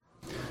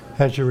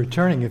As you're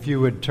returning, if you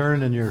would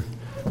turn in your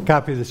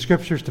copy of the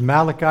Scriptures to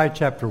Malachi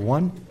chapter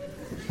 1.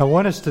 I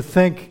want us to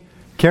think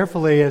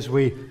carefully as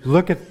we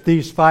look at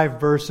these 5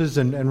 verses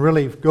and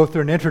really go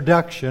through an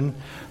introduction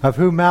of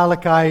who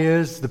Malachi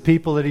is, the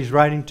people that he's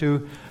writing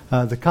to,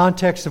 the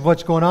context of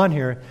what's going on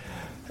here.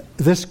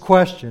 This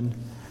question,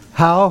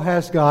 how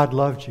has God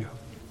loved you?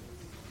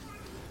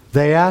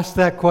 They asked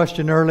that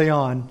question early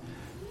on,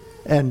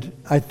 and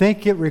I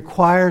think it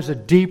requires a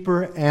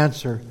deeper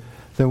answer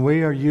than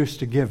we are used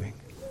to giving.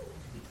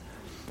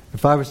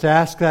 If I was to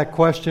ask that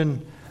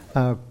question,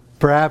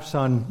 perhaps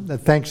on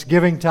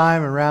Thanksgiving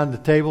time around the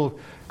table,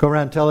 go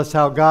around and tell us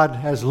how God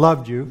has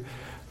loved you,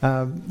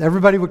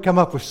 everybody would come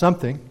up with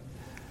something.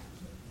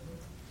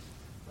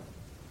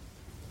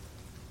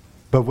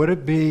 But would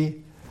it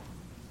be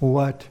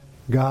what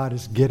God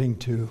is getting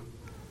to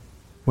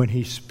when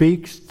He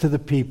speaks to the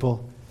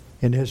people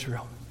in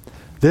Israel?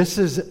 This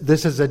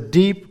is a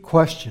deep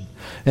question,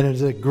 and it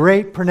is a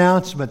great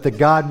pronouncement that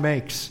God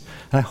makes.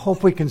 And I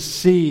hope we can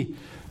see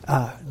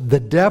the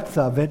depth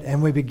of it,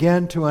 and we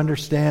begin to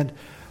understand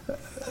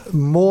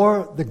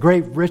more the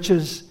great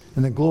riches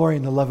and the glory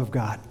and the love of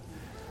God.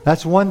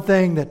 That's one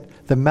thing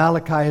that the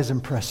Malachi is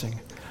impressing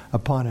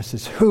upon us,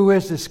 is who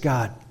is this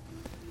God?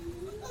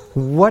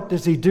 What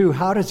does He do?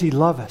 How does He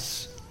love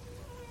us?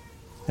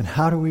 And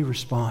how do we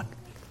respond?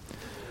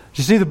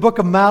 You see, the book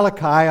of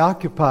Malachi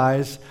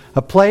occupies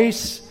a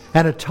place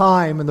and a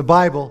time in the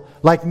Bible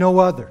like no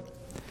other.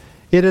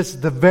 It is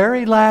the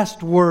very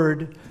last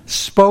word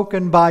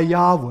spoken by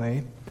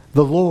Yahweh,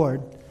 the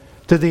Lord,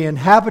 to the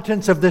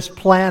inhabitants of this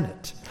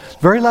planet.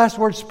 Very last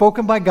word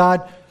spoken by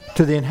God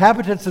to the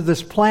inhabitants of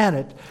this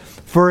planet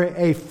for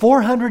a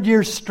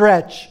 400-year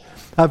stretch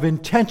of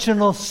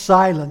intentional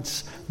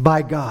silence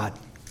by God.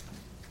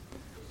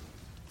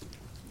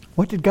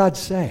 What did God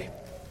say?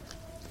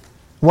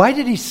 Why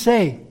did He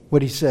say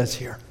what He says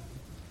here?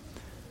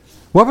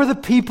 What were the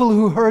people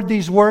who heard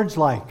these words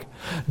like?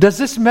 Does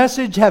this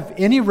message have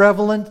any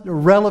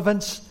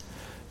relevance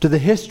to the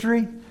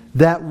history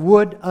that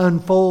would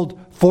unfold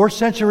 4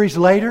 centuries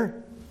later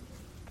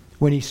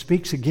when He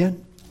speaks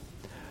again?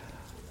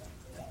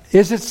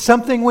 Is it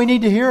something we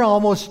need to hear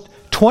almost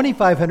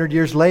 2,500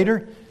 years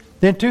later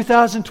in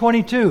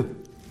 2022?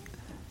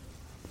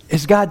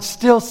 Is God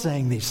still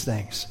saying these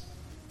things?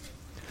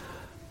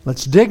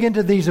 Let's dig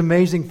into these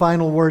amazing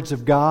final words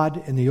of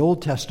God in the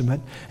Old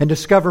Testament and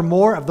discover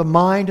more of the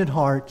mind and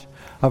heart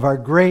of our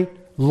great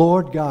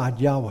Lord God,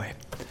 Yahweh.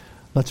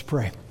 Let's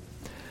pray.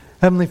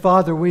 Heavenly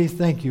Father, we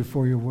thank You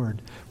for Your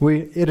word.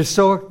 It is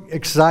so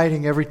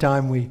exciting every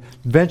time we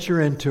venture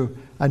into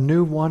a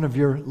new one of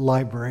Your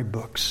library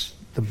books,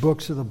 the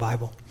books of the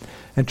Bible,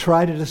 and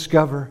try to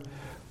discover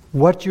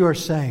what You are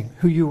saying,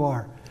 who You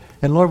are.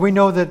 And Lord, we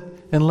know that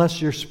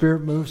unless Your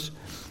Spirit moves,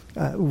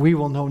 we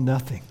will know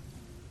nothing.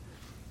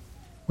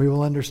 We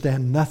will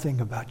understand nothing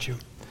about You.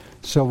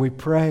 So we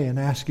pray and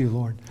ask You,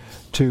 Lord,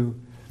 to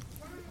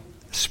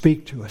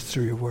speak to us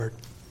through Your word.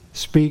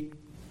 Speak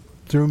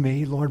through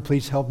me. Lord,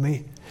 please help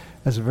me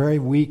as a very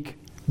weak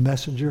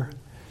messenger.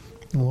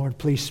 Lord,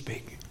 please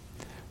speak.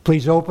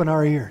 Please open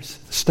our ears,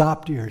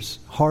 stopped ears,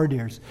 hard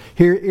ears,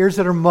 ears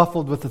that are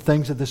muffled with the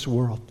things of this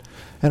world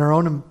and our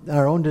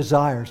own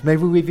desires.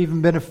 Maybe we've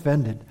even been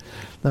offended.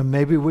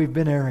 Maybe we've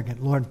been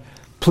arrogant. Lord,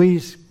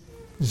 please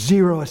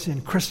zero us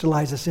in,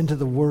 crystallize us into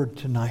the word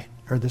tonight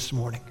or this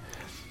morning.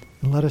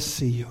 And let us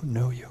see You,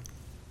 know You.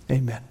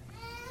 Amen.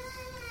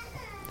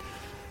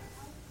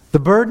 The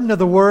burden of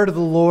the word of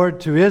the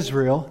Lord to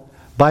Israel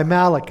by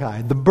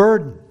Malachi. The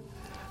burden.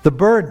 The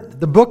burden.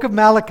 The book of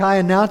Malachi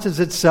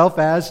announces itself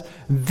as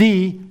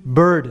the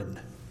burden.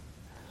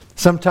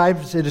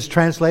 Sometimes it is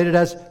translated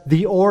as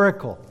the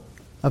oracle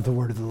of the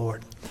word of the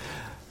Lord.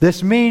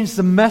 This means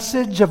the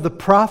message of the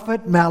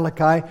prophet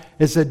Malachi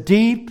is a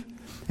deep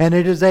and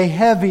it is a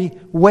heavy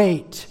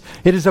weight.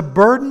 It is a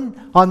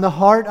burden on the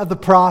heart of the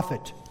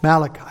prophet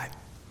Malachi.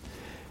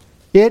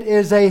 It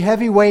is a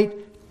heavy weight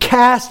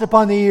cast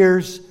upon the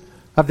ears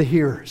of the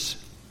hearers.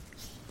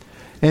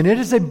 And it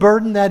is a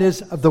burden that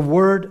is of the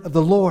word of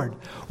the Lord.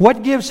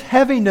 What gives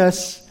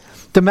heaviness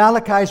to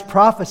Malachi's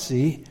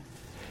prophecy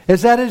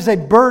is that it is a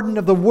burden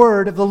of the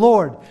word of the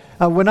Lord.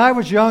 When I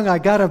was young, I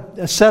got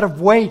a set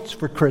of weights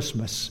for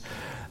Christmas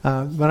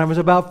when I was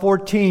about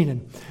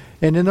 14.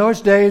 And in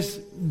those days,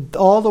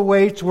 all the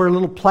weights were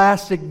little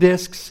plastic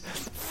discs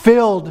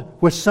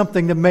filled with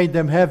something that made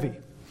them heavy.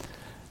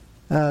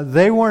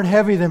 They weren't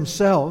heavy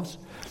themselves,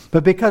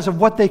 but because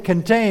of what they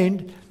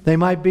contained, they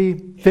might be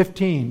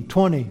 15,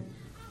 20,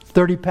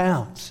 30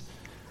 pounds.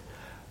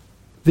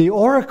 The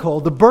oracle,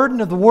 the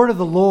burden of the word of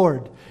the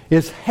Lord,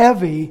 is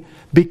heavy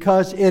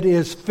because it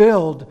is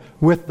filled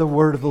with the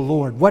word of the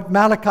Lord. What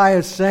Malachi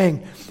is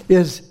saying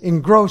is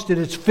engrossed, it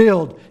is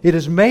filled, it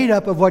is made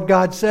up of what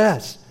God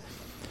says.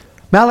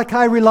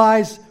 Malachi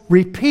relies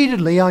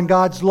repeatedly on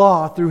God's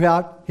law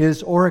throughout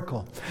his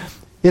oracle.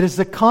 It is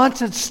the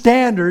constant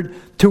standard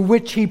to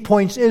which he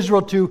points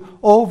Israel to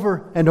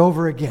over and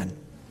over again.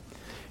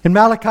 In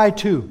Malachi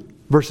 2,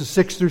 verses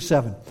 6 through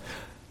 7,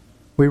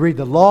 we read,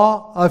 "The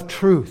law of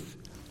truth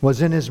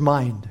was in his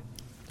mind,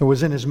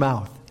 was in his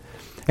mouth.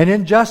 And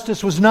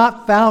injustice was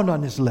not found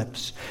on his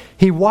lips.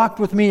 He walked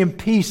with me in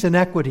peace and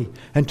equity,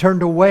 and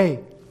turned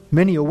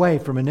many away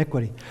from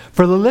iniquity.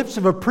 For the lips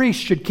of a priest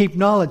should keep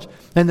knowledge,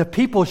 and the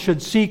people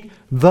should seek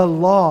the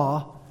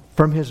law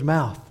from his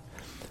mouth.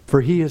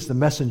 For he is the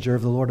messenger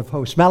of the Lord of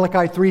hosts.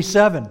 Malachi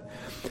 3:7.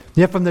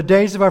 Yet from the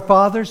days of our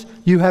fathers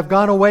you have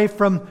gone away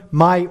from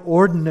my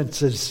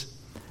ordinances,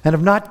 and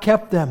have not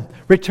kept them.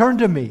 Return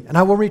to me, and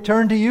I will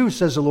return to you,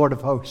 says the Lord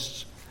of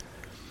hosts.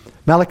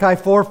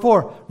 Malachi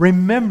 4:4.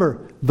 Remember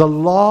the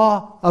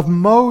law of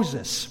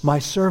Moses, my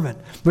servant,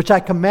 which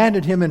I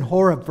commanded him in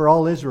Horeb for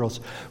all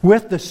Israel's,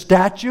 with the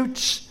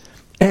statutes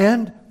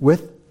and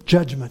with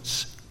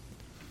judgments.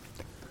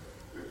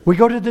 We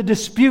go to the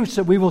disputes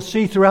that we will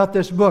see throughout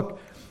this book,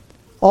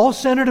 all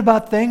centered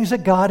about things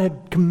that God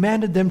had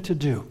commanded them to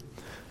do.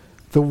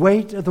 The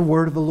weight of the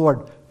word of the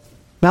Lord.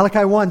 Malachi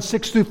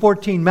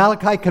 1:6-14.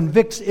 Malachi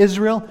convicts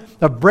Israel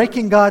of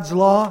breaking God's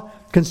law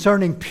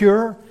concerning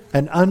pure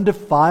and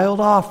undefiled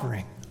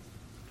offering.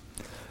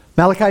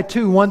 Malachi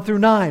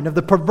 2:1-9. Of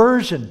the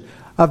perversion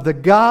of the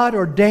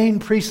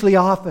God-ordained priestly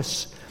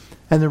office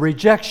and the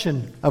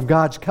rejection of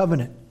God's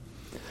covenant.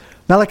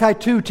 Malachi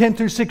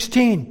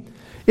 2:10-16.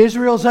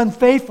 Israel's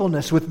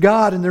unfaithfulness with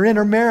God in their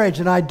intermarriage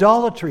and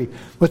idolatry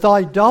with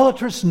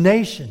idolatrous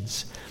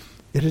nations.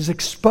 It is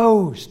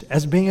exposed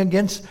as being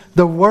against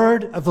the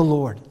word of the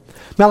Lord.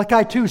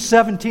 Malachi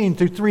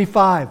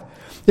 2:17-3:5.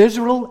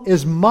 Israel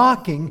is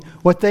mocking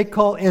what they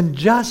call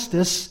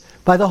injustice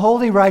by the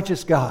holy,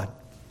 righteous God.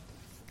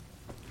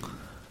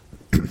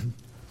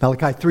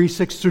 Malachi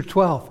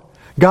 3:6-12.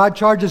 God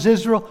charges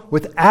Israel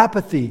with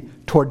apathy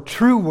toward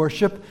true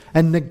worship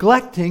and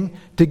neglecting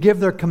to give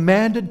their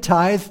commanded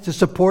tithe to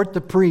support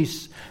the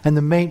priests and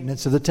the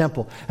maintenance of the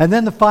temple. And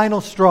then the final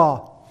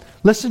straw.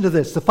 Listen to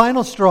this. The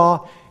final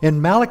straw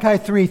in Malachi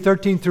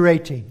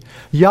 3:13-18.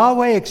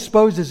 Yahweh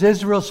exposes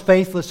Israel's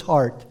faithless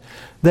heart.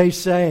 They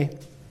say,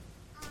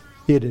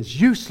 it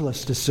is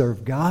useless to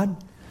serve God.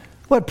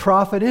 What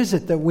profit is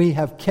it that we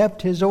have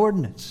kept his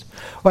ordinance,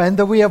 and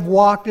that we have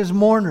walked as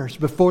mourners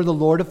before the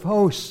Lord of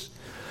hosts?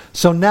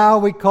 So now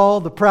we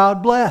call the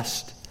proud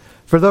blessed.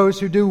 For those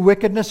who do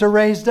wickedness are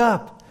raised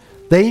up.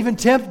 They even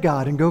tempt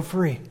God and go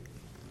free.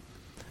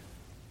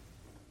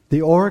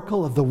 The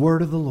oracle of the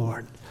word of the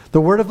Lord.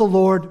 The word of the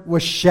Lord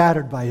was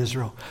shattered by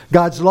Israel.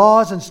 God's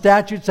laws and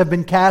statutes have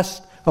been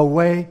cast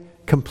away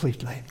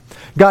completely.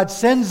 God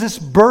sends this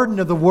burden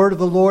of the word of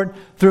the Lord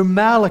through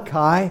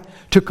Malachi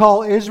to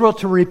call Israel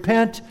to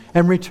repent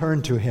and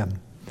return to him.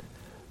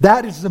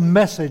 That is the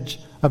message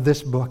of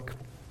this book.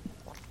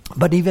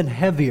 But even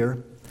heavier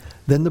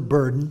than the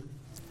burden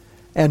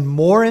and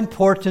more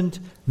important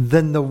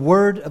than the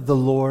word of the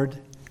Lord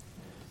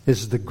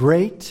is the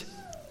great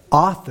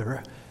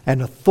author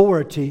and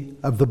authority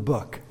of the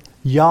book,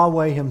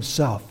 Yahweh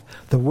himself,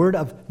 the word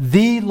of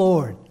the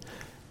Lord.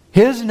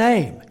 His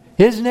name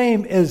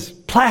is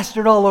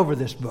plastered all over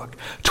this book.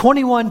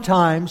 21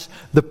 times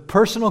the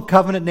personal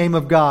covenant name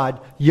of God,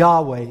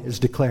 Yahweh, is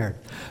declared.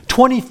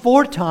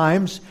 24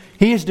 times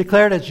he is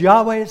declared as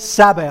Yahweh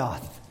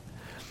Sabaoth.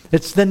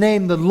 It's the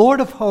name, the Lord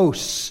of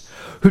hosts,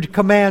 who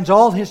commands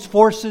all his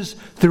forces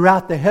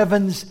throughout the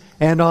heavens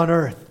and on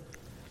earth.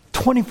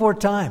 24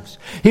 times.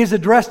 He is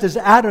addressed as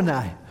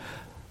Adonai,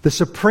 the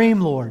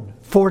supreme Lord,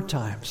 4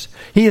 times.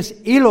 He is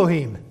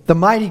Elohim, the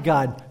mighty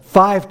God,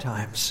 5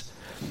 times.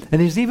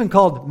 And he's even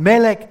called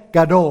Melech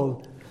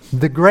Gadol,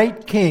 the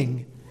great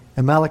king,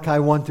 in Malachi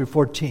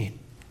 1-14.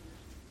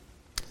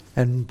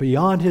 And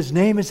beyond his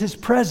name is his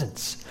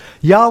presence.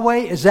 Yahweh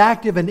is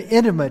active and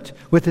intimate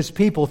with his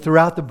people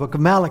throughout the book of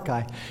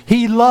Malachi.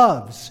 He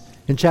loves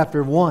in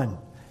chapter 1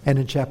 and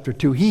in chapter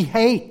 2. He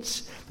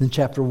hates in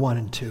chapter 1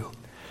 and 2.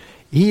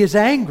 He is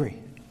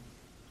angry.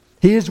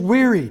 He is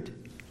wearied.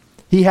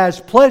 He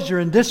has pleasure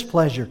and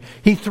displeasure.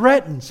 He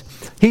threatens.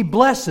 He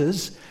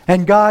blesses.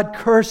 And God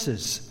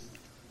curses.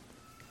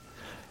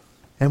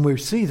 And we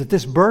see that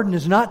this burden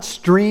is not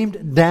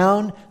streamed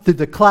down through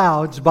the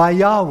clouds by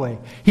Yahweh.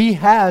 He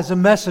has a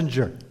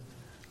messenger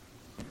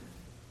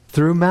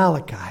through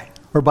Malachi,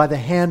 or by the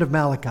hand of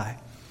Malachi.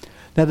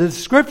 Now the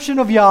description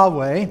of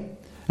Yahweh,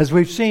 as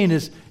we've seen,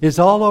 is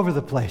all over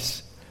the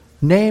place,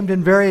 named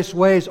in various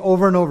ways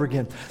over and over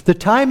again. The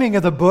timing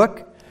of the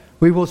book,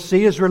 we will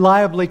see, is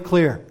reliably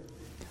clear.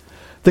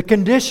 The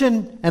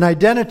condition and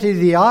identity of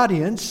the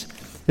audience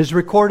is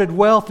recorded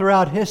well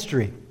throughout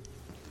history.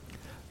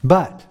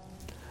 But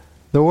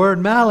the word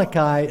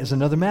Malachi is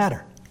another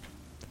matter.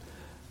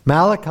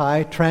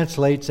 Malachi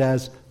translates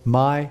as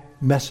my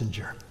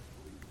messenger.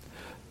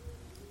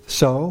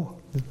 So,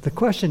 the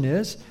question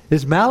is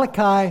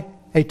Malachi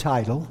a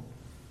title,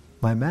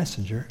 my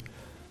messenger,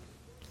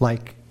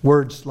 like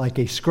words like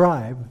a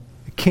scribe,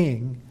 a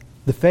king,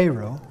 the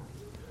Pharaoh,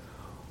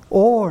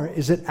 or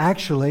is it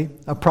actually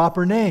a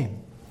proper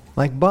name,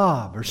 like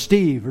Bob or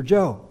Steve or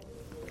Joe?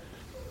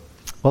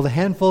 Well, the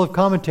handful of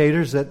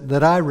commentators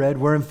that I read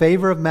were in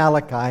favor of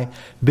Malachi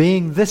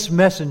being this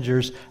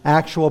messenger's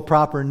actual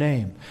proper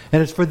name.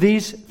 And it's for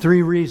these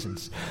three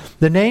reasons.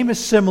 The name is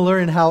similar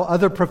in how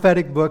other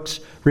prophetic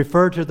books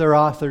refer to their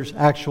author's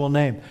actual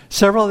name.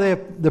 Several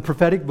of the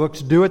prophetic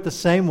books do it the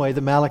same way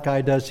that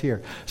Malachi does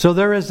here. So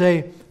there is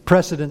a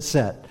precedent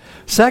set.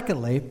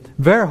 Secondly,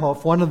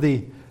 Verhoef, one of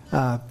the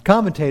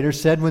commentators,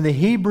 said when the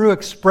Hebrew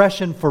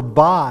expression for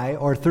by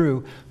or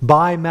through,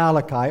 by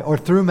Malachi or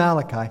through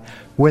Malachi,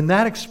 when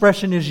that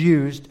expression is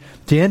used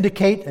to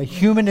indicate a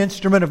human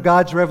instrument of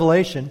God's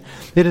revelation,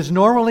 it is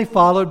normally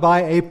followed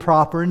by a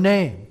proper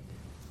name.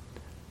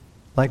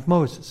 Like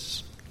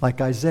Moses,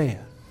 like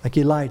Isaiah, like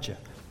Elijah,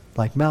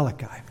 like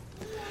Malachi.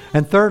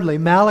 And thirdly,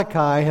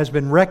 Malachi has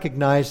been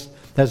recognized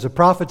as the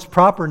prophet's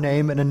proper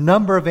name in a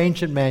number of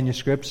ancient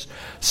manuscripts,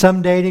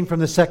 some dating from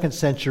the 2nd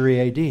century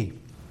A.D.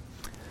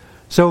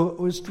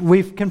 So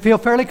we can feel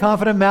fairly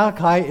confident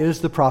Malachi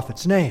is the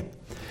prophet's name.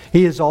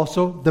 He is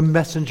also the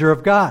messenger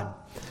of God.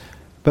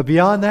 But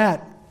beyond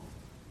that,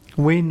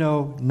 we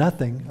know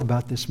nothing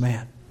about this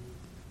man.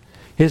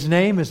 His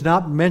name is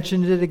not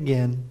mentioned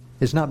again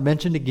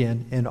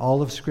in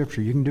all of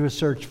Scripture. You can do a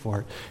search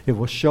for it. It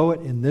will show it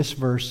in this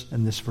verse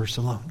and this verse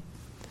alone.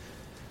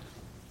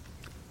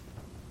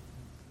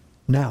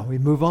 Now, we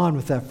move on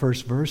with that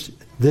first verse.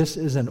 This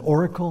is an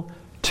oracle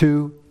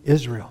to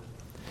Israel.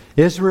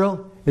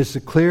 Israel is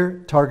the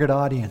clear target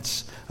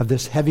audience of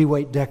this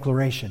heavyweight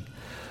declaration.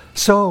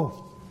 So,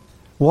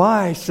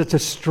 why such a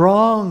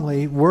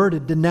strongly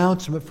worded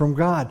denouncement from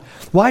God?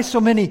 Why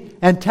so many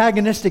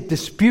antagonistic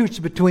disputes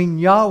between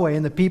Yahweh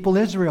and the people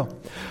Israel?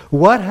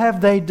 What have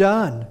they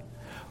done?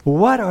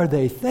 What are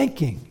they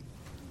thinking?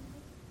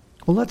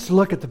 Well, let's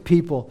look at the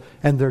people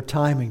and their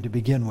timing to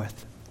begin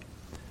with.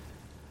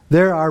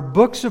 There are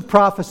books of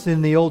prophecy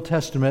in the Old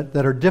Testament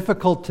that are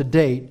difficult to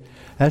date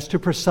as to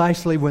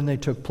precisely when they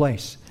took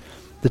place.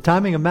 The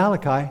timing of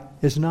Malachi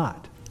is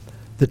not.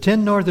 The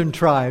 10 northern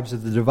tribes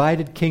of the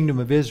divided kingdom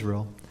of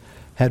Israel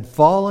had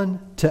fallen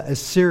to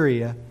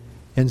Assyria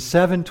in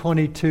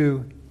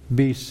 722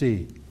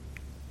 BC.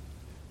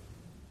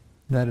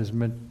 That is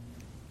in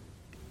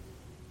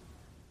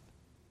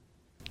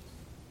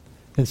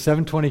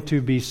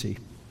 722 BC.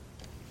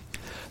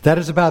 That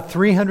is about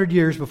 300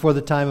 years before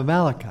the time of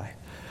Malachi.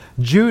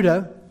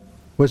 Judah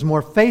was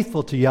more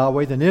faithful to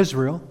Yahweh than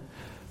Israel,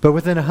 but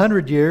within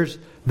 100 years,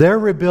 their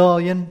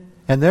rebellion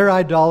and their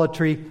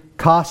idolatry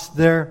cost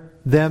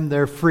them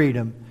their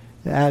freedom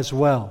as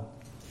well.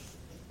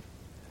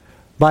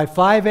 By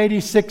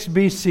 586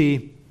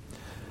 BC,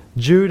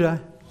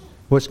 Judah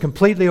was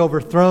completely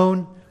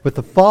overthrown with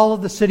the fall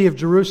of the city of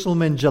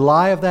Jerusalem in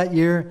July of that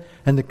year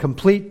and the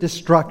complete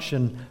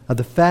destruction of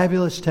the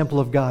fabulous temple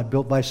of God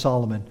built by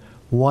Solomon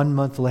 1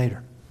 month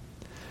later.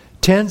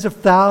 Tens of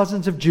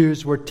thousands of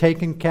Jews were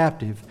taken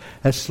captive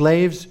as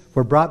slaves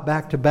were brought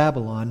back to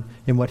Babylon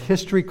in what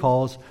history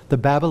calls the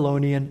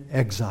Babylonian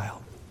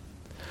exile.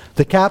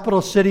 The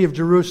capital city of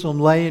Jerusalem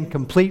lay in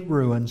complete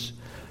ruins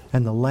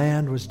and the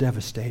land was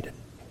devastated.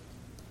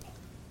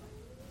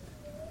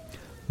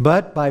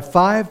 But by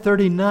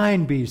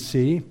 539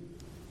 BC,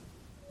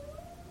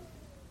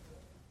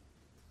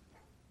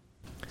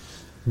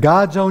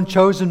 God's own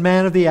chosen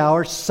man of the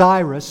hour,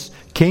 Cyrus,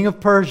 king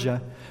of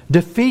Persia,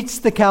 defeats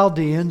the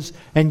Chaldeans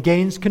and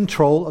gains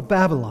control of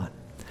Babylon.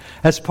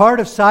 As part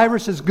of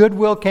Cyrus's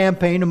goodwill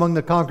campaign among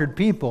the conquered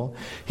people,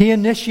 he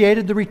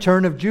initiated the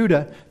return of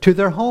Judah to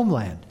their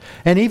homeland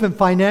and even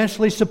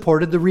financially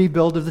supported the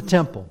rebuild of the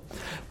temple.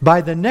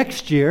 By the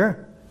next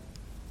year,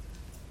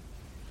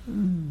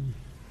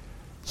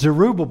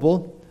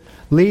 Zerubbabel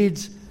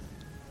leads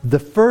the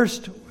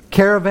first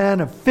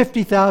caravan of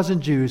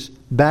 50,000 Jews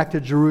back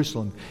to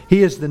Jerusalem.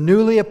 He is the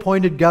newly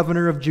appointed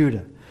governor of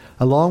Judah,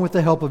 along with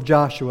the help of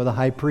Joshua the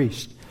high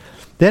priest.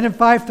 Then in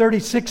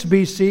 536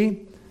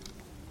 BC,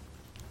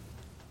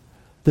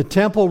 the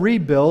temple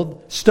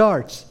rebuild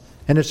starts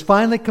and is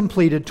finally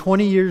completed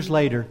 20 years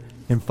later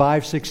in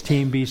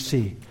 516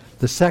 BC.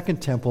 The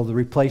second temple, the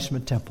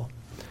replacement temple.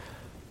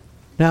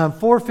 Now in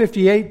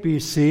 458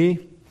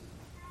 BC,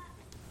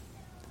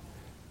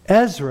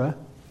 Ezra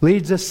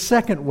leads a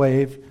second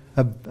wave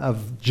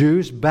of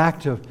Jews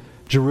back to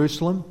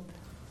Jerusalem.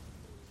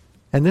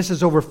 And this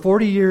is over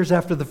 40 years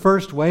after the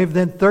first wave.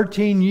 Then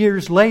 13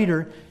 years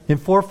later, in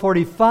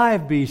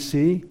 445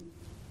 BC,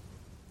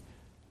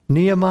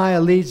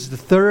 Nehemiah leads the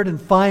third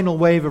and final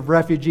wave of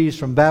refugees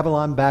from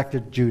Babylon back to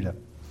Judah.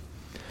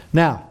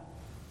 Now,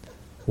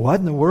 what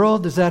in the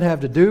world does that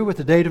have to do with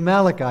the date of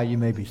Malachi, you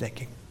may be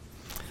thinking?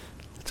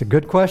 It's a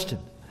good question.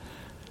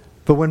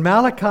 But when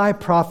Malachi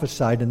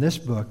prophesied in this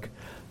book,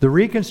 the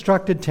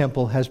reconstructed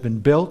temple has been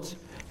built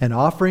and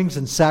offerings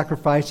and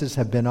sacrifices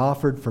have been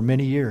offered for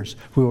many years.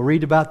 We will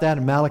read about that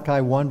in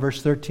Malachi 1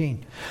 verse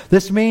 13.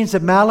 This means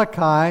that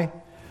Malachi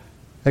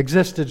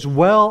existed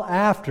well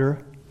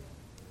after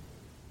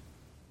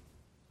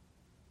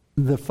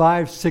the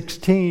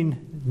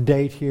 516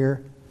 date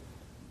here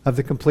of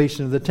the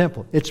completion of the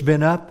temple. It's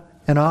been up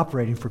and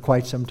operating for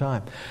quite some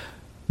time.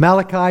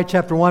 Malachi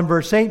chapter 1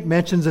 verse 8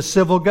 mentions a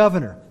civil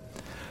governor.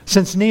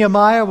 Since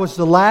Nehemiah was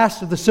the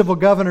last of the civil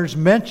governors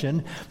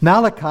mentioned,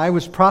 Malachi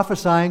was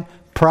prophesying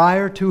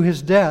prior to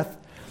his death,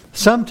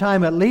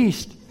 sometime at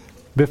least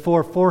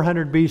before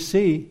 400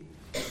 BC,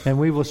 and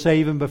we will say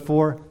even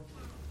before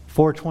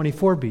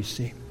 424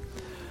 BC.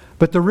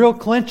 But the real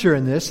clincher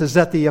in this is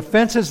that the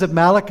offenses that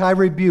Malachi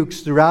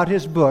rebukes throughout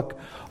his book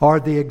are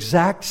the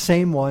exact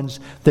same ones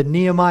that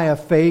Nehemiah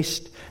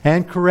faced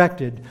and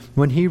corrected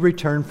when he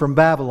returned from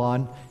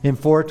Babylon in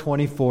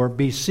 424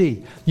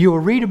 BC. You will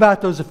read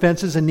about those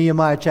offenses in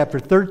Nehemiah chapter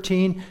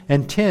 13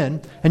 and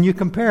 10, and you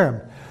compare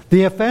them.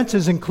 The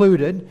offenses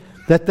included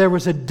that there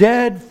was a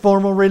dead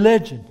formal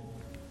religion.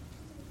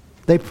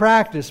 They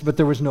practiced, but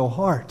there was no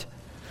heart.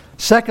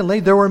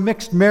 Secondly, there were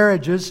mixed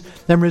marriages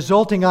and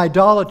resulting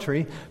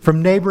idolatry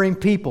from neighboring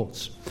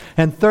peoples.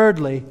 And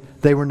thirdly,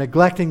 they were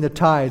neglecting the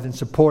tithe and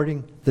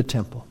supporting the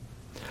temple.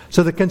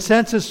 So the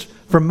consensus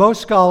from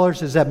most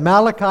scholars is that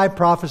Malachi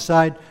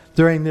prophesied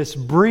during this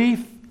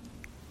brief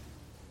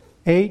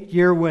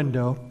 8-year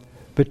window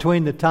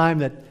between the time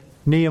that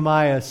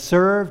Nehemiah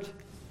served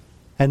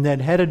and then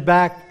headed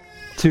back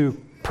to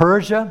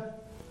Persia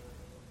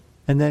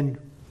and then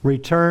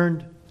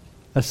returned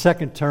a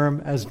second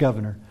term as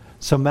governor.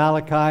 So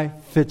Malachi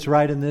fits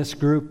right in this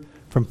group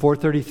from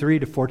 433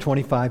 to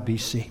 425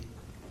 BC.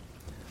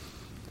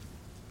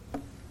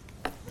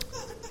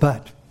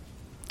 But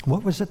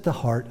what was at the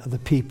heart of the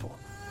people?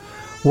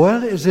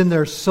 What is in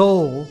their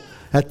soul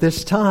at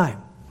this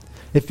time?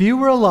 If you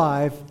were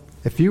alive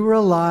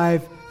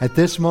at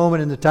this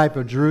moment in the type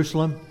of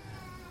Jerusalem,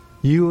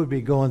 you would be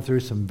going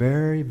through some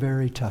very,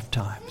 very tough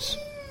times.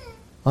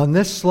 On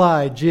this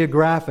slide,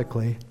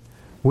 geographically,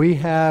 we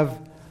have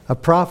a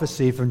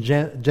prophecy from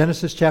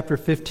Genesis chapter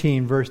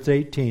 15, verse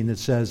 18 that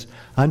says,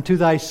 "Unto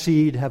thy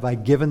seed have I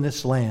given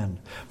this land,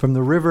 from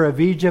the river of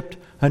Egypt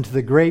unto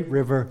the great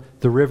river,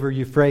 the river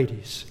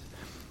Euphrates."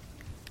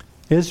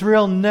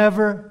 Israel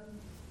never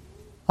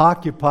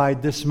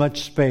occupied this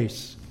much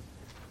space.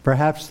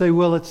 Perhaps they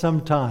will at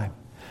some time,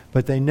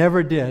 but they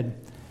never did.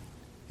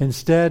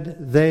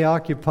 Instead, they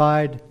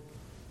occupied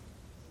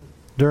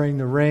during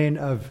the reign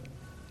of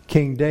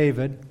King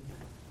David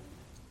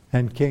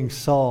and King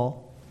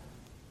Saul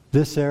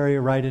this area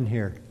right in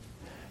here.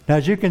 Now,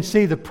 as you can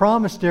see, the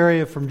promised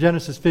area from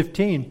Genesis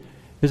 15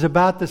 is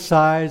about the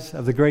size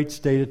of the great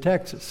state of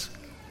Texas.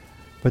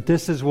 But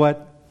this is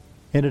what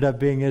ended up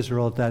being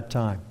Israel at that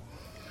time.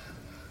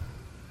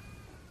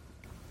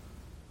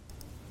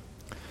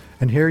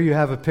 And here you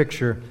have a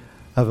picture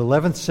of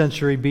 11th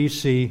century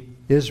BC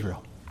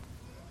Israel.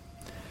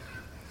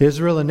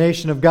 Israel, a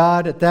nation of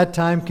God, at that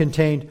time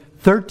contained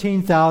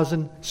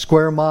 13,000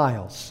 square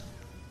miles.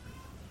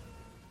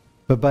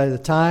 But by the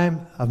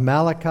time of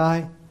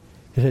Malachi,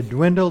 it had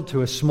dwindled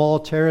to a small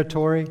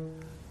territory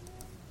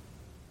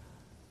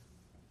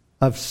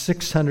of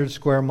 600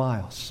 square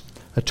miles.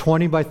 A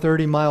 20 by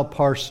 30 mile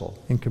parcel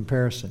in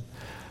comparison.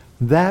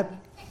 That,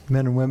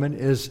 men and women,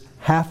 is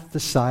half the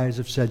size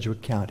of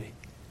Sedgwick County.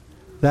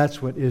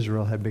 That's what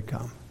Israel had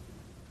become.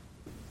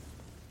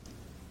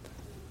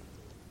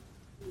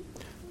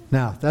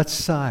 Now, that's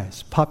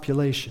size,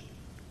 population.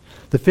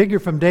 The figure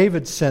from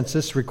David's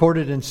census,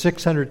 recorded in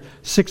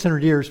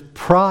 600 years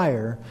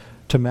prior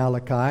to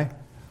Malachi,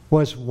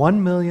 was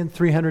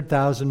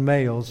 1,300,000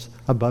 males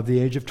above the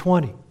age of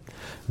 20.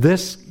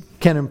 This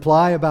can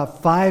imply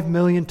about 5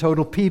 million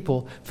total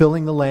people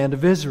filling the land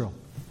of Israel.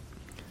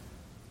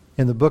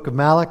 In the book of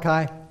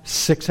Malachi,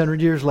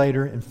 600 years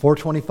later, in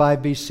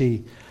 425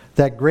 BC,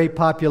 that great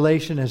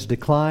population has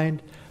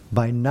declined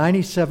by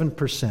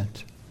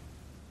 97%.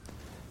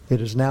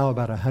 It is now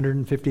about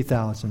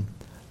 150,000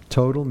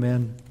 total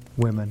men,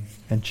 women,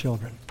 and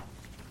children.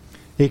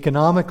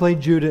 Economically,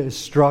 Judah is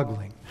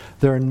struggling.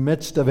 They're in the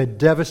midst of a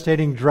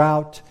devastating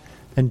drought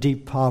and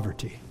deep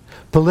poverty.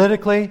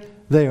 Politically,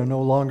 they are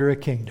no longer a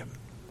kingdom.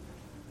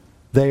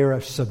 They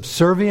are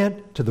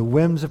subservient to the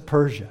whims of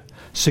Persia.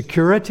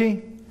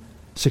 Security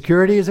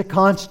is a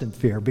constant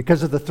fear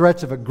because of the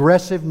threats of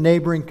aggressive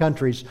neighboring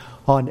countries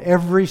on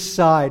every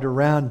side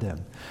around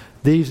them.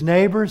 These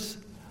neighbors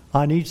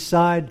on each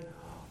side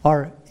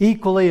are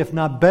equally, if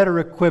not better,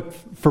 equipped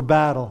for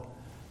battle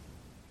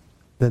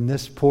than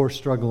this poor,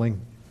 struggling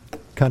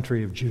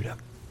country of Judah.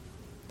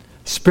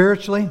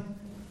 Spiritually,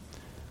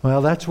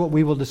 well, that's what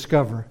we will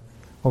discover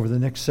over the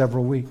next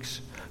several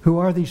weeks. Who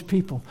are these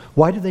people?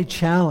 Why do they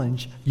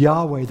challenge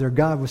Yahweh, their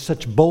God, with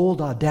such bold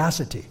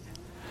audacity?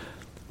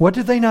 What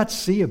do they not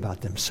see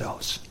about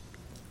themselves?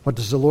 What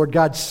does the Lord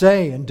God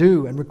say and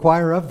do and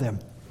require of them?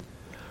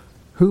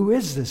 Who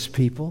is this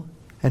people?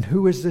 And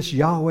who is this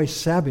Yahweh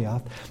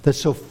Sabaoth that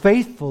so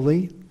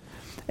faithfully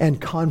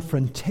and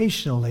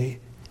confrontationally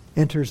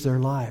enters their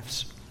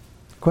lives?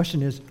 The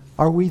question is,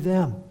 are we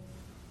them?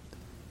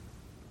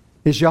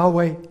 Is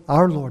Yahweh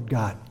our Lord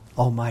God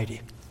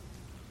Almighty?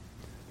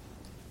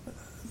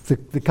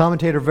 The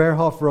commentator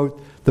Verhoff wrote,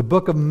 "The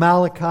book of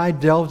Malachi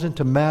delves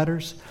into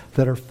matters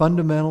that are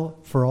fundamental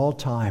for all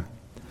time,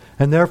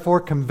 and therefore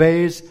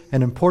conveys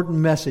an important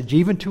message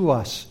even to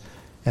us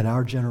and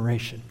our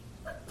generation."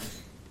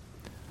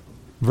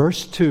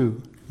 Verse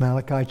 2,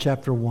 Malachi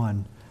chapter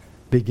 1,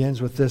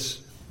 begins with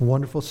this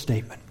wonderful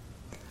statement.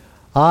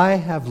 I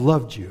have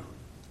loved you,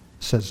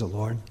 says the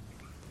Lord.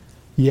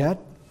 Yet,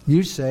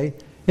 you say,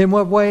 in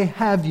what way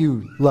have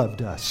you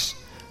loved us?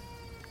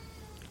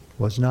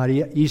 Was not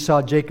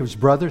Esau Jacob's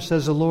brother,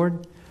 says the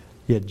Lord?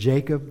 Yet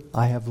Jacob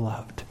I have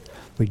loved.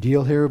 We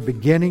deal here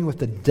beginning with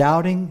the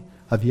doubting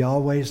of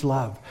Yahweh's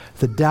love.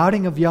 The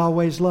doubting of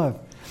Yahweh's love.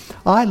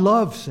 I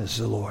love, says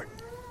the Lord.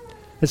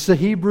 It's the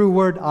Hebrew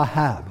word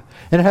ahab.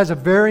 And it has a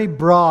very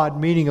broad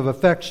meaning of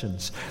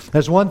affections.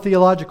 As one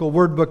theological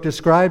word book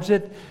describes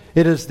it,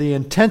 it is the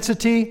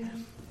intensity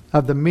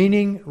of the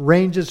meaning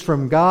ranges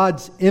from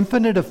God's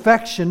infinite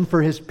affection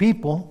for His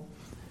people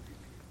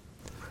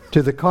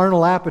to the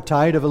carnal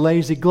appetite of a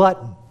lazy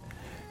glutton.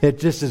 It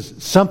just is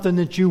something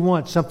that you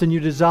want, something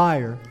you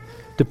desire,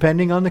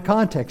 depending on the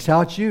context,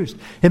 how it's used.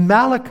 In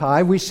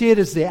Malachi, we see it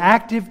as the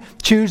active,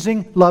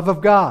 choosing love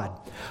of God.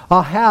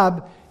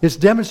 Ahab is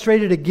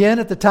demonstrated again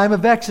at the time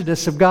of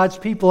Exodus of God's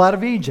people out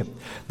of Egypt.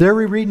 There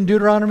we read in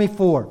Deuteronomy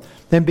 4,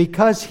 and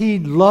because He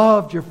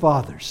loved your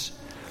fathers,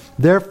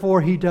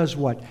 therefore He does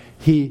what?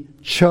 He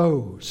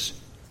chose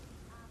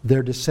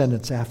their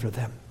descendants after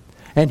them.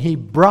 And He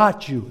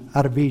brought you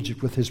out of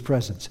Egypt with His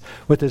presence,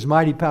 with His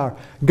mighty power.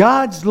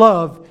 God's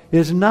love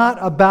is not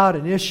about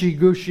an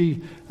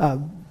ishy-gushy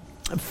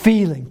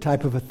feeling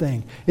type of a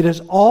thing. It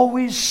is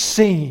always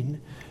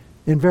seen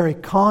in very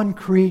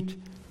concrete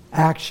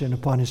action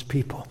upon His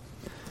people.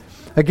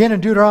 Again in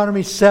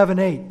Deuteronomy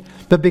 7:8,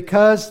 but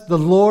because the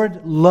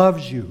Lord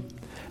loves you,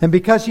 and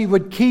because He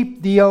would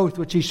keep the oath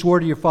which He swore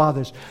to your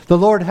fathers, the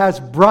Lord has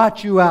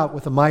brought you out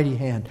with a mighty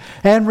hand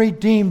and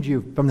redeemed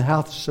you from the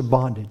house of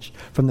bondage,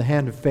 from the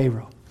hand of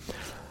Pharaoh.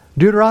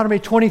 Deuteronomy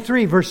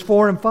 23, verse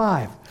 4 and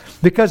 5.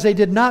 Because they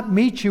did not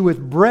meet you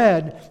with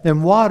bread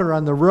and water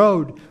on the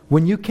road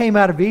when you came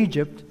out of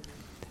Egypt,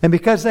 and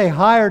because they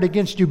hired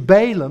against you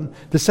Balaam,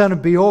 the son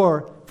of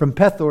Beor, from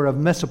Pethor of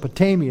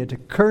Mesopotamia, to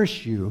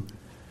curse you,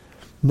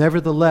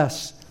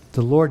 nevertheless,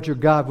 the Lord your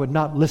God would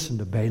not listen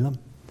to Balaam.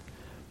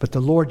 But the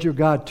Lord your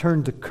God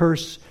turned the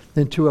curse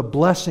into a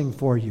blessing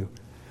for you,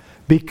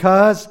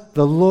 because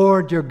the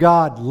Lord your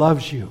God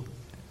loves you.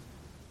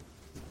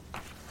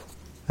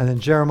 And then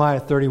Jeremiah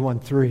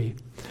 31:3.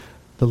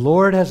 The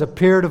Lord has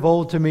appeared of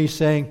old to me,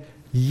 saying,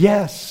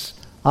 yes,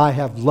 I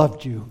have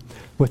loved you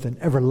with an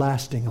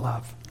everlasting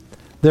love.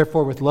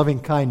 Therefore, with loving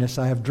kindness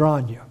I have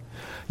drawn you.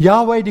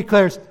 Yahweh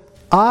declares,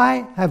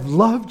 I have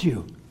loved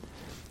you.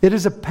 It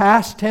is a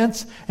past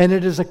tense and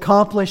it is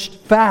accomplished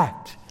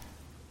fact.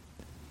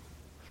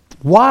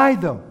 Why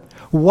though?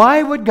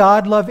 Why would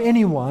God love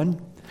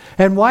anyone?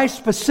 And why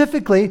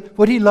specifically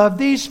would He love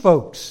these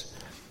folks?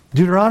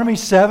 Deuteronomy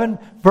 7,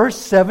 verse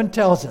 7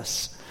 tells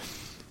us,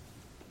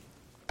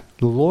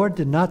 the Lord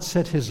did not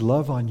set His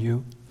love on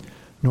you,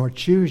 nor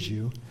choose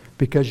you,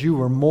 because you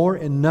were more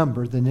in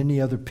number than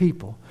any other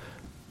people.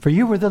 For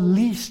you were the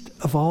least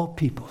of all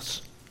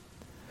peoples.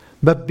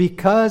 But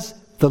because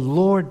the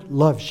Lord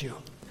loves you,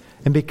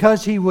 and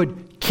because He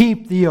would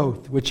keep the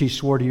oath which He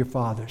swore to your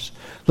fathers,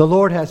 the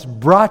Lord has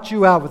brought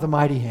you out with a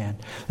mighty hand,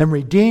 and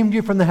redeemed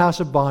you from the house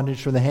of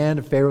bondage, from the hand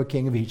of Pharaoh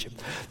king of Egypt.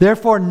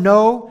 Therefore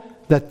know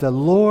that the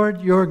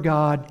Lord your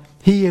God,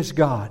 He is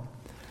God,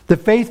 the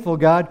faithful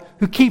God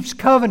who keeps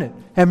covenant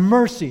and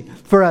mercy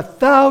for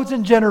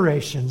 1,000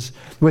 generations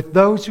with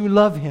those who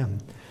love Him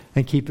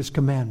and keep His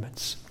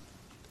commandments.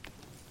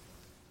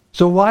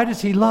 So why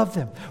does He love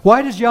them?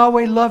 Why does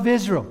Yahweh love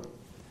Israel?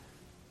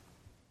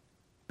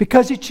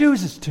 Because He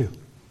chooses to.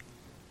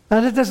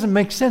 Now that doesn't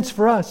make sense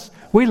for us.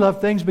 We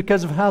love things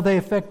because of how they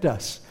affect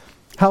us,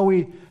 how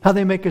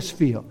they make us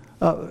feel.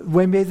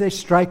 Maybe they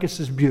strike us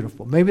as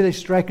beautiful. Maybe they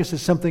strike us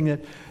as something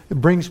that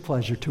brings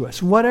pleasure to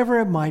us. Whatever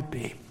it might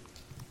be.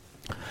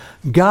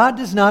 God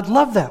does not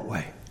love that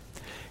way.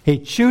 He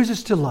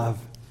chooses to love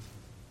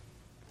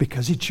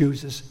because He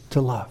chooses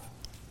to love.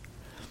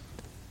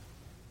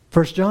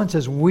 1 John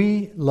says,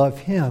 we love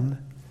Him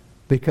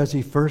because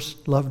He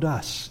first loved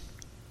us.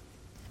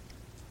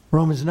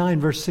 Romans 9,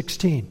 verse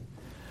 16.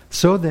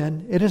 So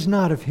then, it is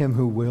not of him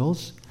who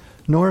wills,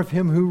 nor of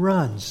him who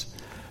runs,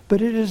 but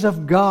it is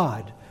of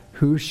God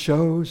who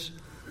shows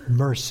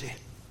mercy.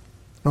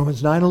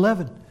 Romans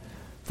 9:11.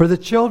 For the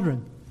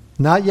children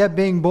not yet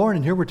being born,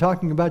 and here we're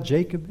talking about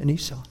Jacob and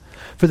Esau.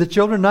 For the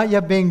children not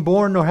yet being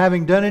born, nor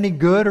having done any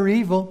good or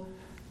evil,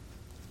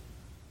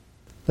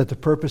 that the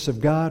purpose of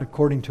God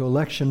according to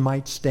election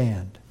might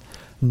stand,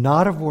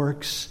 not of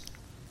works,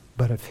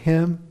 but of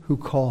Him who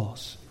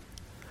calls.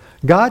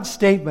 God's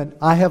statement,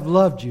 I have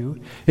loved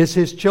you, is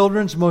His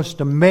children's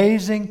most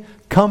amazing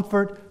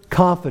comfort,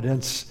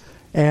 confidence,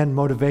 and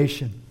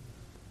motivation.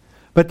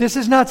 But this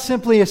is not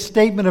simply a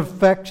statement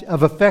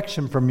of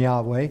affection from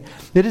Yahweh.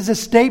 It is a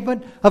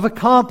statement of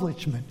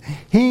accomplishment.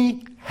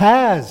 He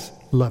has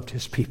loved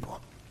His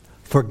people.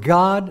 For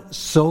God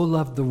so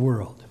loved the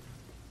world.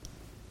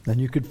 Then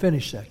you could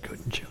finish that,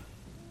 couldn't you?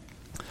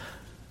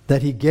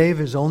 That He gave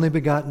His only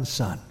begotten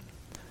Son,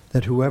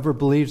 that whoever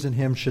believes in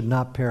Him should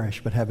not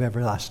perish but have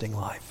everlasting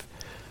life.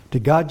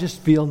 Did God just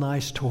feel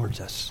nice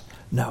towards us?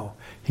 No,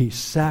 He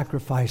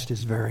sacrificed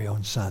His very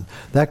own Son.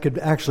 That could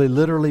actually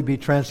literally be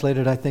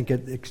translated, I think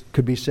it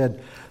could be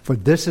said, for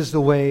this is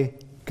the way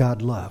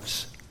God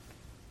loves.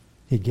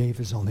 He gave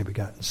His only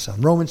begotten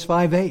Son. Romans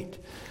 5:8.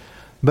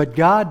 But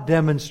God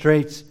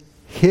demonstrates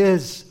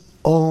His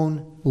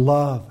own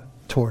love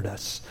toward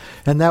us,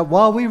 and that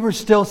while we were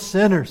still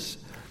sinners,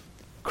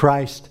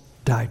 Christ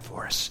died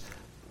for us.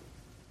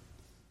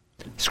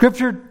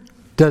 Scripture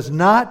does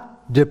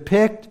not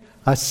depict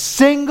a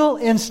single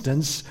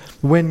instance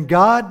when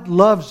God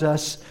loves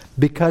us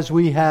because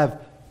we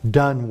have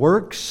done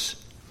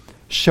works,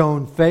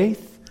 shown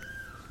faith,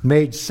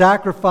 made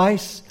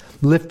sacrifice,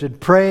 lifted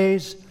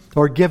praise,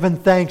 or given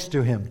thanks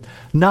to Him.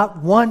 Not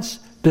once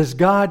does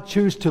God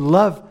choose to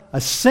love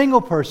a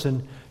single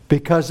person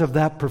because of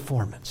that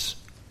performance.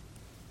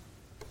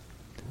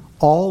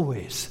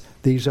 Always,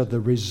 these are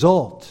the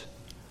result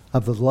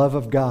of the love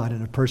of God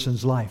in a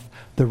person's life.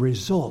 The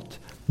result,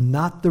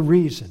 not the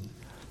reason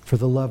for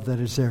the love that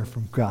is there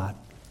from God.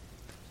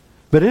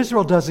 But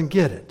Israel doesn't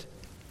get it.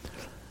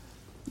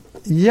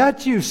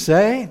 Yet you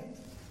say,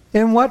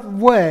 in what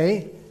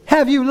way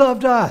have you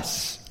loved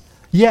us?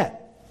 Yet,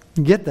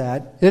 get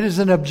that? It is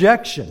an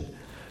objection.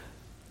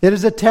 It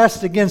is a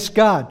test against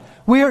God.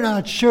 We are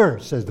not sure,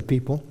 says the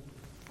people.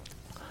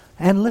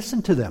 And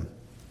listen to them.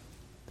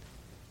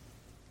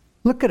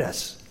 Look at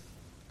us.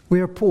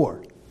 We are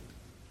poor.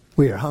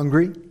 We are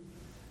hungry.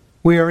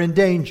 We are in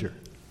danger.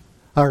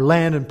 Our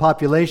land and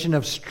population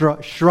have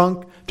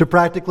shrunk to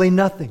practically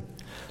nothing.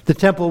 The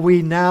temple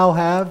we now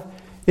have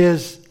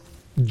is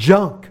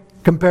junk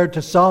compared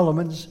to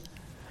Solomon's.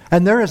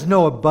 And there is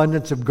no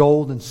abundance of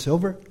gold and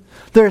silver.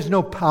 There is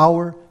no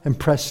power and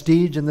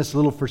prestige in this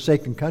little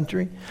forsaken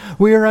country.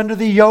 We are under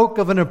the yoke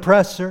of an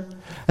oppressor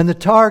and the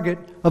target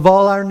of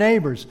all our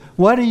neighbors.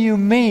 What do you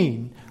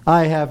mean,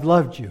 I have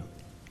loved you?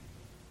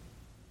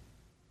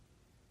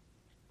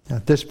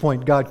 At this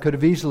point, God could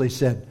have easily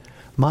said,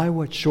 my,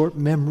 what short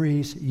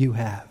memories you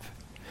have.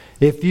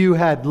 If you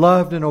had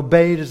loved and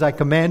obeyed as I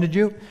commanded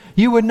you,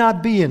 you would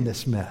not be in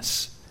this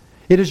mess.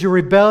 It is your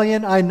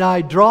rebellion and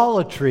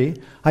idolatry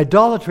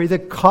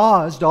that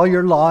caused all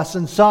your loss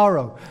and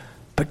sorrow.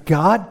 But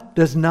God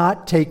does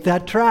not take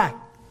that track.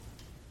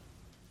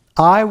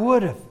 I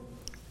would have.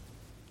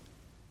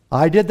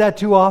 I did that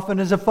too often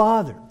as a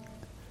father.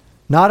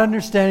 Not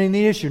understanding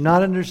the issue,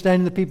 not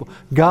understanding the people.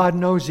 God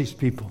knows these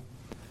people.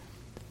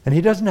 And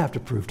He doesn't have to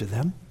prove to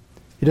them.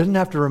 He doesn't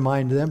have to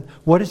remind them.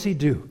 What does He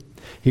do?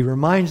 He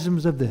reminds them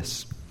of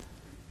this.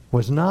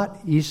 Was not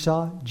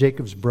Esau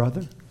Jacob's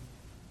brother?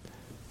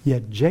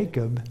 Yet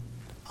Jacob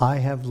I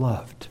have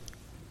loved.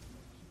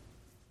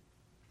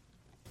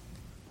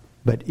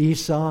 But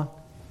Esau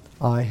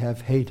I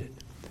have hated.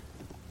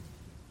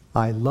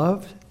 I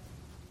love,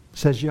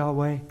 says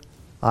Yahweh.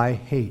 I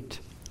hate,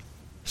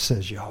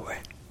 says Yahweh.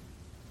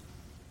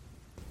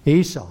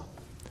 Esau,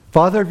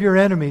 father of your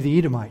enemy, the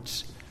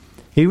Edomites.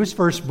 He was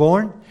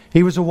firstborn.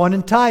 He was the one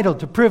entitled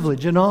to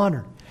privilege and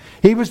honor.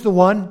 He was the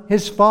one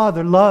his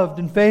father loved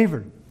and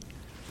favored.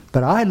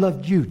 But I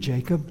loved you,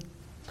 Jacob.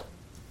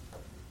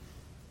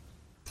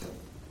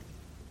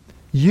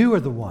 You are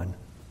the one.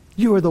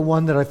 You are the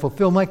one that I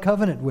fulfill my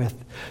covenant with.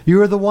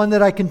 You are the one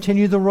that I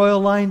continue the royal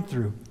line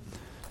through.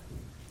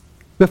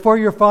 Before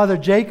your father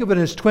Jacob and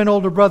his twin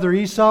older brother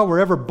Esau were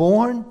ever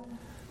born,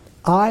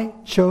 I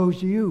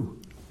chose you.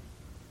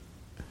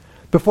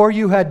 Before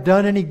you had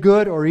done any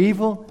good or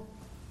evil,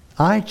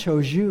 I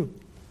chose you.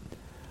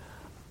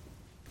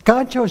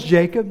 God chose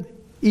Jacob,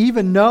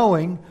 even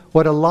knowing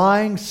what a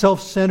lying,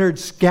 self-centered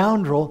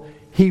scoundrel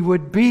he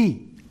would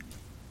be.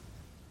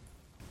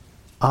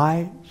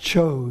 I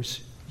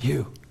chose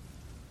you.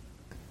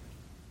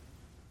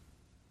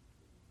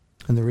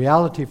 And the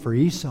reality for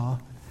Esau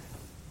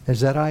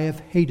is that I have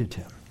hated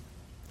him.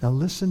 Now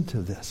listen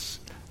to this.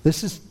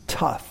 This is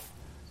tough,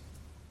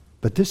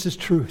 but this is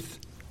truth.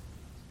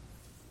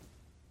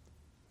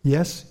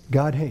 Yes,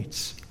 God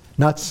hates.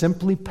 Not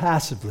simply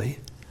passively,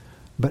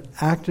 but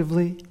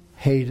actively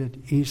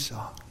hated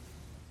Esau.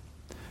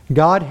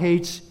 God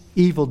hates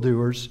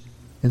evildoers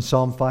in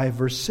Psalm 5,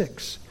 verse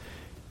 6.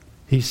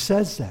 He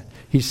says that.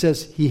 He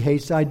says He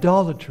hates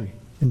idolatry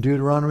in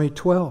Deuteronomy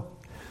 12.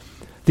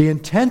 The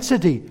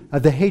intensity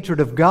of the hatred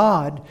of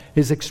God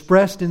is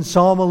expressed in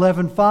Psalm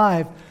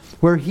 11:5,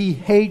 where He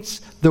hates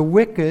the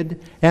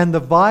wicked and the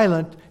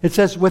violent. It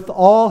says, with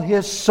all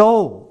His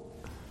soul.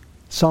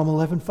 Psalm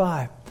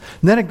 11:5.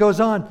 And then it goes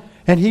on,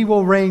 and He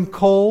will rain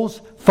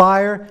coals,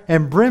 fire,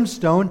 and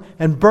brimstone,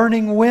 and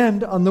burning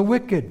wind on the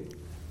wicked.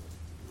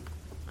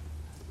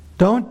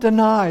 Don't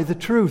deny the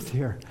truth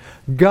here.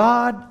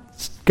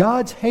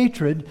 God's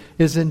hatred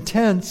is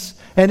intense,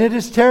 and it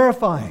is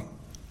terrifying.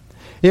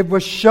 It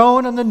was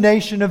shown on the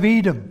nation of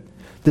Edom,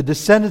 the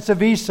descendants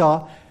of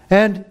Esau,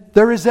 and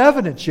there is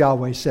evidence,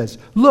 Yahweh says.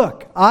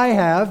 Look, I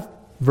have,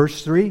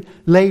 verse 3,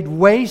 laid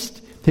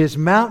waste his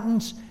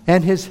mountains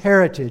and his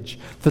heritage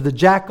for the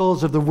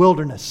jackals of the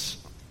wilderness.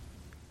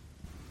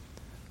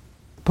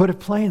 Put it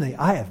plainly,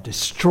 I have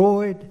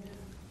destroyed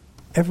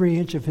every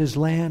inch of his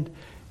land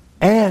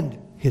and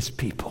his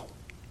people.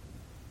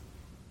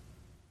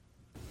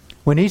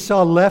 When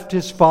Esau left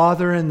his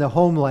father in the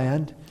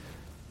homeland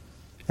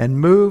and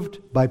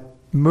moved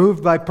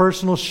by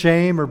personal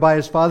shame or by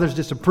his father's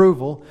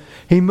disapproval,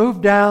 he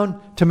moved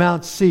down to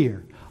Mount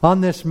Seir.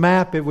 On this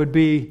map, it would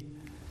be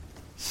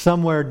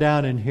somewhere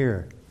down in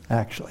here,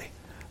 actually.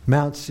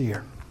 Mount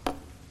Seir.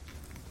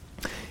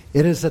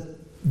 It is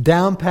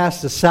down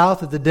past the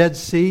south of the Dead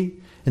Sea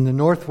in the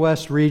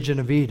northwest region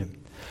of Edom.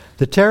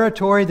 The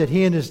territory that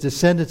he and his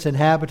descendants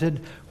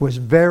inhabited was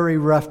very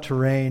rough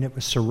terrain. It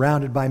was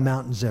surrounded by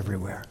mountains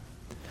everywhere.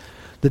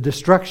 The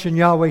destruction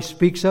Yahweh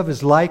speaks of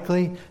is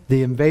likely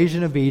the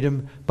invasion of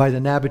Edom by the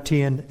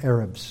Nabatean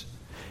Arabs.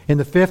 In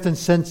the 5th and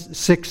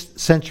 6th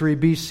century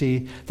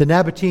BC, the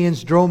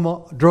Nabateans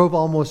drove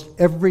almost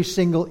every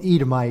single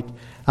Edomite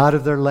out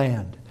of their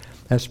land,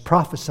 as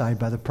prophesied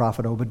by the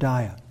prophet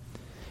Obadiah.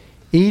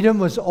 Edom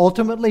was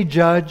ultimately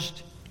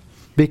judged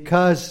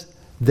because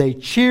they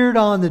cheered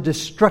on the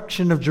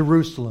destruction of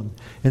Jerusalem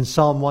in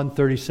Psalm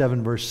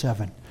 137, verse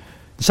 7.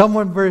 In Psalm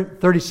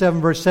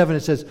 137, verse 7, it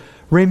says,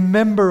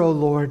 "Remember, O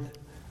Lord,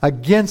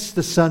 against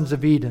the sons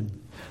of Edom,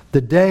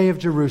 the day of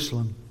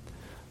Jerusalem,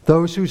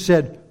 those who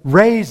said,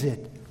 raise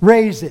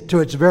it to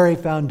its very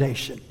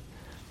foundation."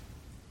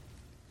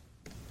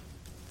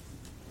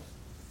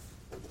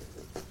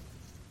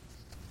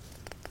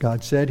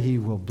 God said He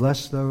will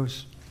bless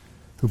those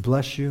who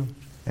bless you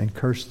and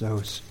curse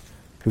those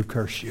who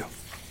curse you.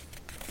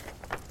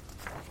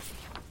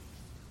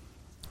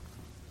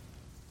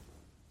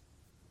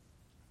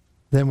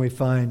 Then we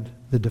find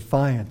the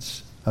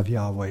defiance of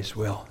Yahweh's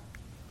will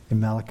in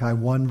Malachi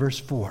 1, verse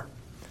 4.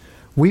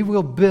 "We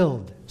will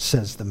build,"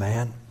 says the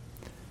man.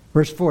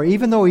 Verse 4,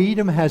 "Even though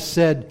Edom has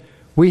said,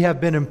 we have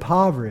been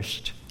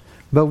impoverished,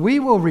 but we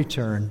will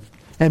return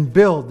and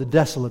build the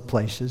desolate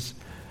places,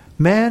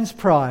 man's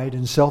pride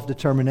and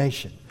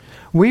self-determination.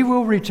 We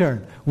will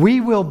return. We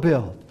will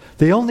build.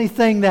 The only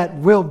thing that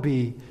will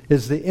be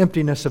is the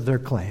emptiness of their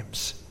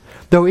claims.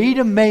 Though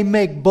Edom may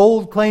make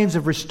bold claims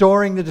of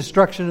restoring the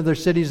destruction of their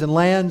cities and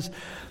lands,"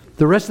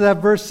 the rest of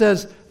that verse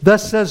says,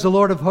 "Thus says the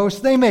Lord of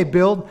hosts, they may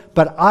build,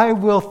 but I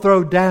will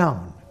throw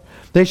down.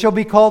 They shall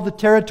be called the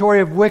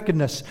territory of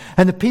wickedness,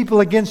 and the people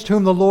against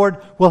whom the Lord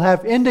will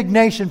have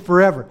indignation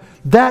forever."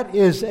 That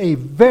is a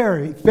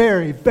very,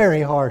 very,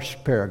 very harsh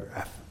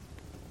paragraph.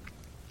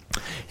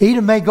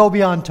 Edom may go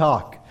beyond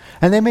talk,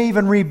 and they may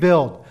even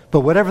rebuild. But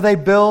whatever they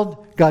build,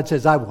 God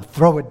says, I will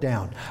throw it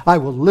down. I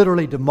will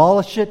literally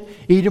demolish it.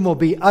 Edom will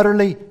be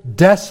utterly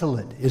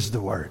desolate, is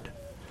the word.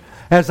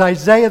 As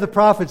Isaiah the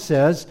prophet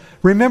says,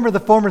 "Remember the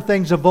former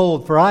things of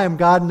old, for I am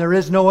God and there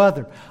is no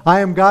other.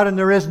 I am God and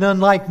there is none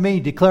like me,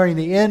 declaring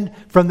the end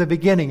from the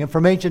beginning, and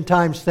from ancient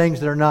times things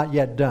that are not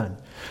yet done.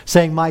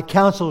 Saying, my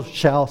counsel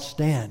shall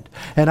stand,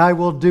 and I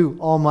will do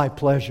all my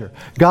pleasure."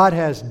 God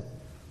has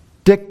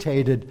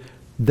dictated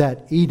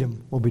that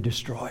Edom will be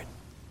destroyed.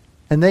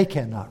 And they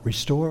cannot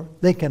restore.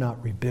 They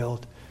cannot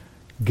rebuild.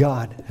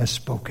 God has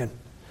spoken.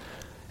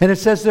 And it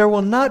says there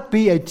will not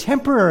be a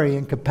temporary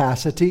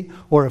incapacity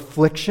or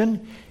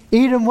affliction.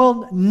 Edom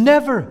will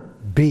never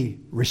be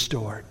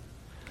restored.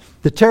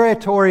 The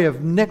territory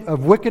of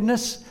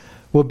wickedness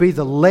will be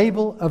the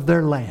label of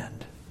their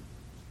land.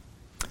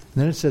 And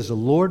then it says the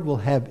Lord will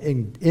have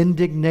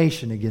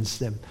indignation against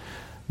them.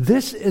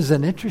 This is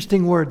an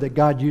interesting word that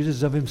God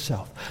uses of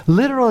Himself.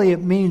 Literally,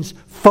 it means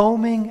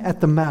foaming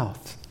at the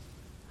mouth.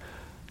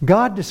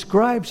 God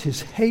describes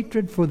His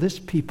hatred for this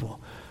people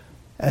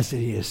as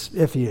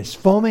if He is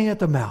foaming at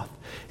the mouth.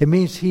 It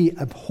means He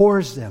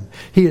abhors them.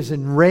 He is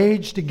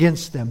enraged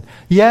against them.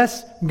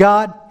 Yes,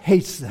 God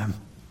hates them.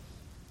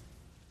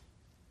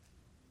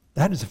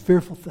 That is a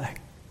fearful thing.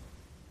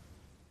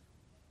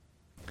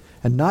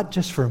 And not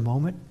just for a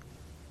moment.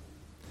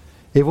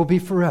 It will be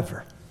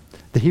forever.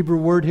 The Hebrew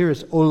word here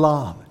is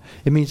olam.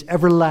 It means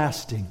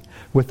everlasting,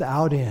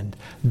 without end.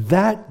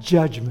 That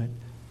judgment,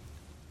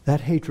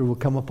 that hatred will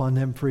come upon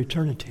them for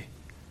eternity.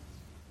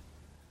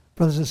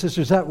 Brothers and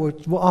sisters, that was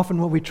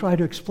often what we try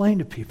to explain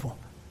to people.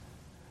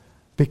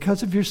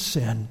 Because of your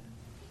sin,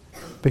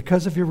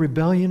 because of your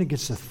rebellion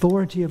against the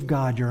authority of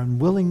God, your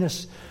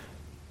unwillingness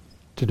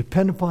to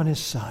depend upon His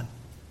Son,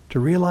 to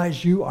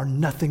realize you are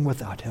nothing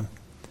without Him,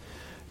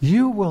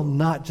 you will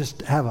not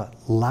just have a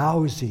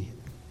lousy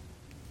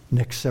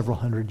next several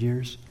hundred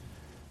years.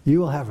 You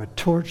will have a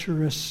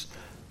torturous,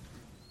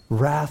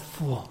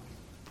 wrathful,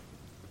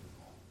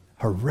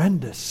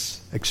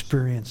 horrendous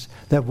experience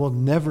that will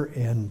never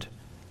end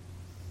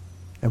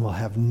and will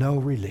have no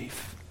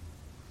relief.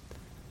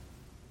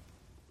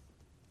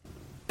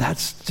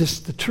 That's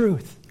just the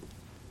truth.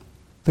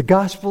 The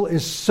gospel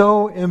is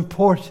so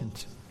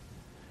important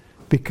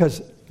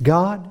because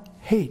God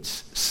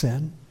hates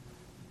sin,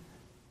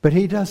 but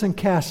He doesn't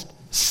cast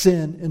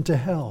sin into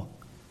hell.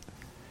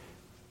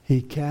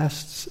 He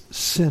casts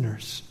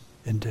sinners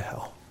into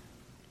hell.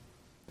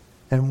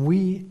 And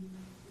we,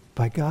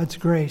 by God's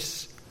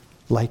grace,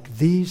 like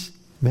these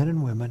men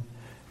and women,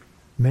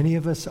 many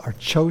of us are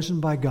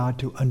chosen by God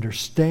to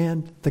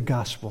understand the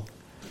gospel.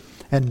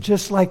 And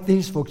just like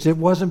these folks, it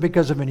wasn't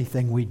because of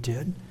anything we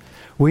did.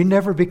 We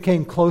never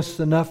became close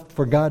enough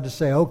for God to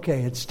say,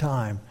 okay, it's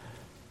time.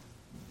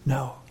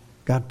 No.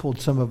 God pulled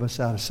some of us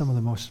out of some of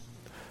the most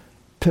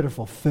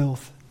pitiful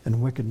filth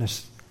and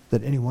wickedness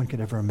that anyone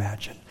could ever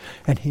imagine.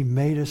 And He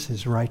made us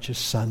His righteous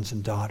sons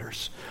and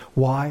daughters.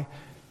 Why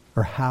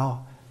or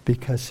how?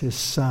 Because His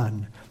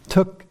Son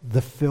took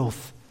the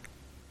filth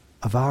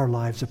of our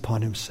lives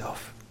upon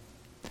Himself.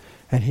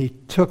 And He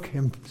took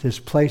His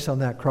place on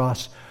that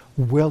cross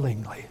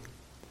willingly,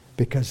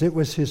 because it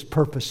was His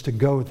purpose to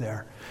go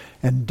there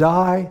and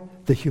die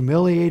the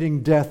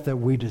humiliating death that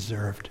we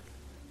deserved,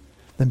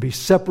 then be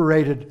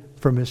separated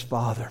from His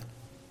Father,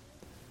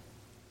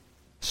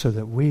 so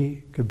that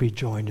we could be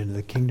joined into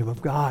the kingdom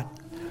of God.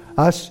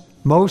 Us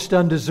most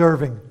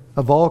undeserving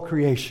of all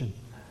creation,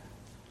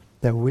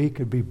 that we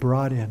could be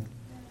brought in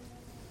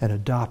and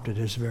adopted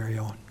as very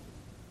own.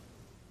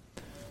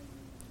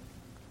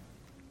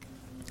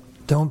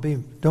 Don't be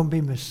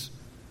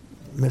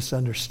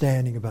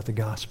misunderstanding about the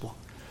gospel.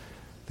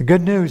 The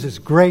good news is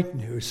great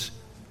news,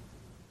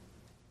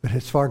 but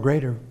it's far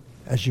greater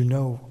as you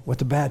know what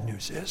the bad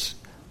news is,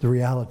 the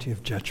reality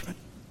of judgment.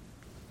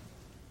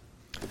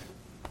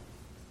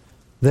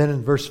 Then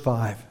in verse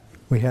 5,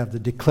 we have the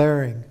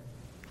declaring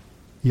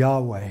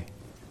Yahweh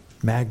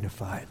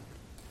magnified.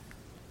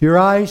 Your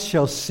eyes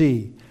shall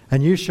see,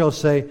 and you shall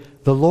say,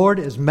 the Lord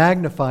is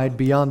magnified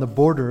beyond the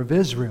border of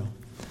Israel.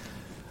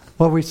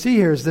 What we see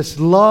here is this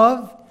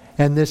love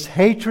and this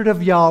hatred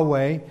of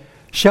Yahweh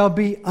shall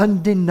be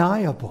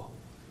undeniable.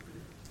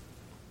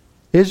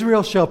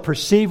 Israel shall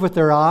perceive with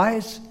their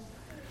eyes,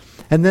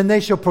 and then they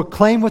shall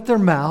proclaim with their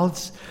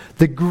mouths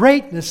the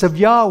greatness of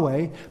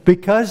Yahweh,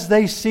 because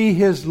they see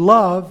His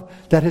love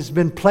that has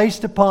been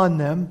placed upon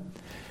them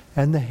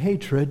and the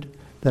hatred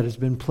that has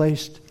been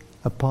placed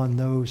upon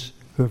those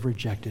who have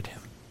rejected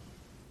Him.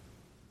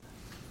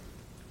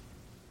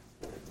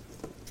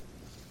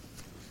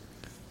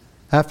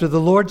 After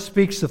the Lord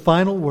speaks the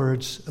final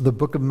words of the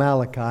book of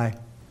Malachi,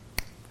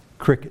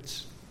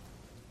 crickets,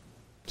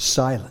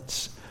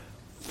 silence,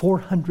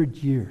 400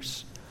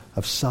 years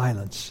of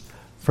silence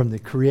from the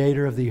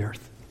Creator of the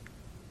earth.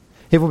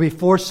 It will be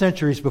 4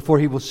 centuries before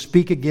He will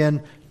speak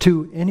again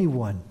to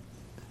anyone.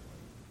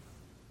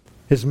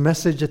 His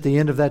message at the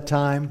end of that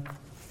time,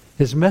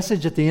 His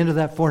message at the end of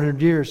that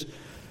 400 years,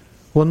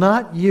 will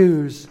not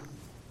use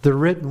the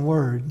written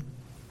word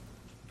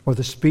or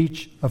the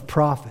speech of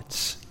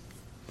prophets.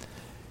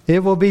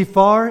 It will be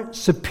far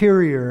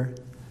superior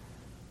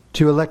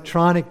to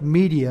electronic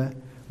media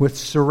with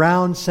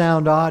surround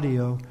sound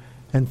audio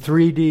and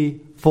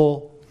 3D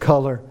full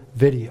color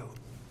video.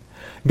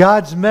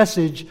 God's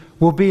message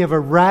will be of a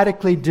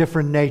radically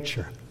different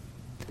nature.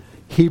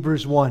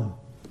 Hebrews 1.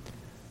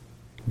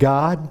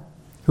 God,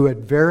 who at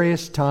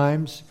various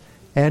times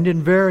and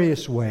in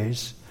various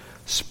ways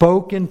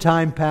spoke in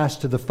time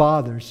past to the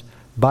fathers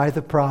by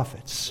the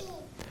prophets,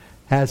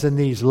 has in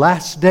these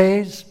last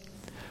days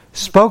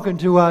spoken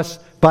to us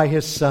by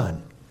His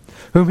Son,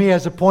 whom He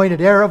has appointed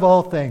heir of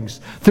all things,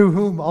 through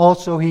whom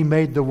also He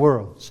made the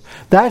worlds.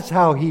 That's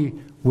how He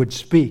would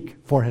speak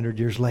 400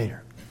 years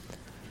later.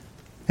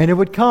 And it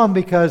would come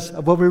because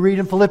of what we read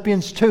in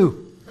Philippians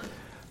 2.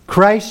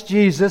 Christ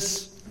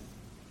Jesus,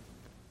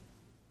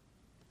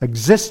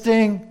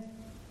 existing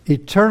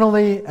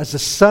eternally as the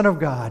Son of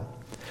God,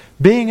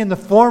 being in the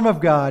form of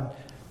God,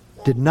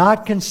 did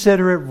not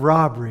consider it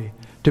robbery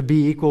to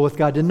be equal with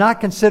God. Did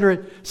not consider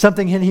it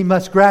something He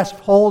must grasp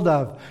hold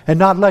of and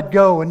not let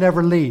go and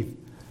never leave.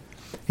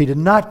 He did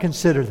not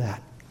consider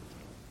that.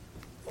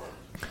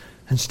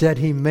 Instead,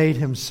 He made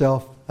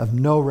Himself of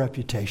no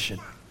reputation.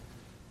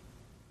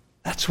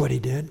 That's what He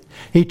did.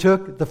 He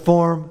took the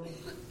form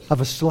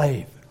of a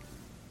slave.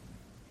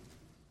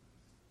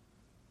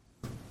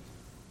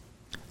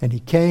 And He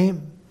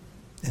came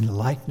in the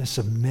likeness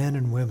of men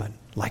and women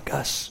like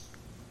us.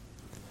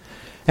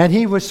 And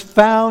He was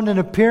found in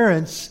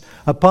appearance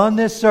upon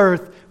this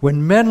earth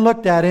when men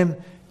looked at Him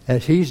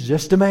as He's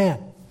just a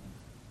man.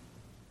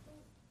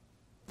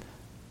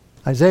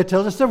 Isaiah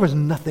tells us there was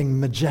nothing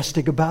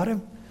majestic about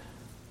Him.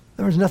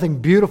 There was nothing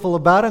beautiful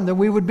about Him that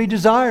we would be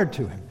desired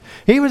to Him.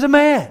 He was a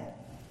man.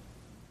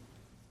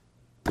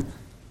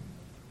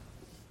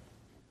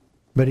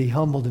 But He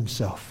humbled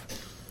Himself.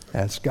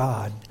 As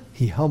God,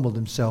 He humbled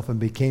Himself and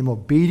became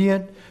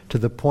obedient to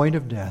the point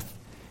of death,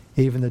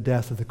 even the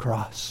death of the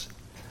cross.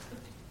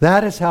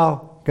 That is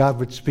how God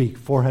would speak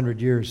 400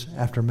 years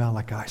after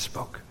Malachi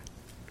spoke.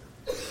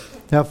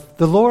 Now, if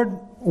the Lord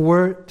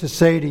were to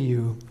say to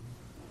you,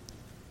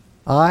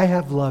 I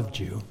have loved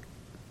you,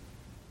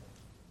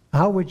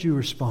 how would you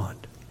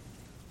respond?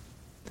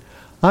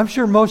 I'm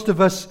sure most of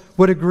us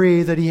would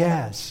agree that He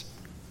has.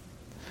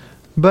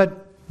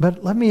 But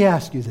let me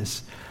ask you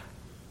this.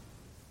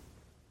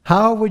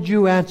 How would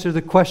you answer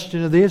the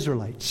question of the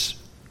Israelites?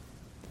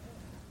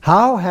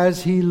 How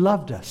has He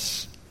loved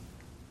us?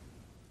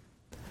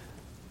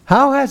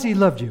 How has He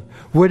loved you?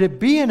 Would it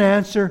be an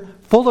answer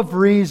full of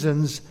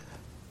reasons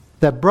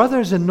that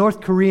brothers in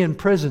North Korean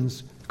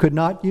prisons could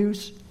not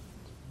use?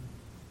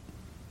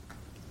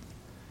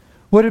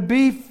 Would it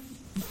be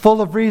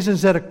full of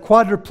reasons that a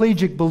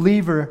quadriplegic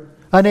believer,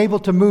 unable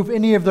to move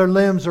any of their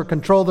limbs or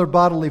control their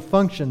bodily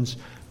functions,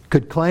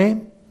 could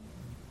claim?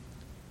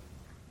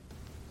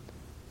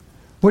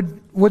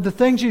 Would the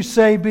things you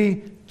say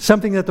be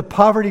something that the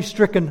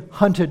poverty-stricken,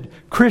 hunted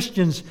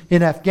Christians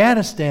in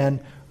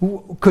Afghanistan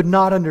could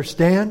not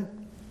understand?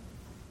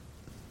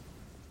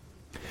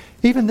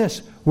 Even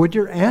this, would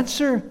your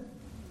answer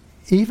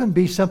even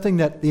be something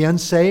that the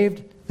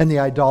unsaved and the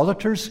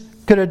idolaters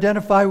could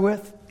identify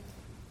with?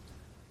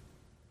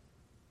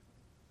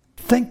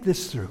 Think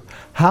this through.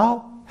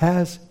 How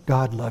has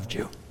God loved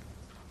you?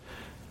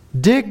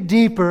 Dig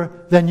deeper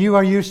than you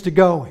are used to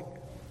going.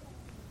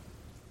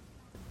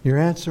 Your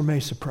answer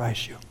may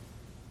surprise you.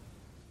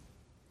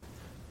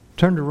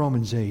 Turn to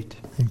Romans 8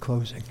 in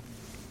closing.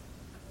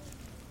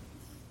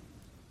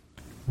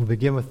 We'll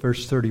begin with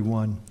verse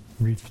 31,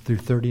 read through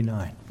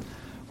 39.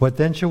 What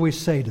then shall we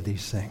say to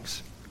these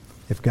things?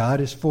 If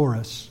God is for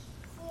us,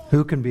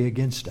 who can be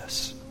against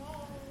us?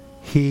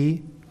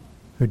 He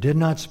who did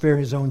not spare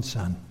his own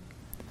Son,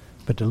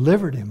 but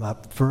delivered him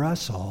up for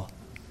us all,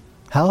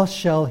 how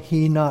shall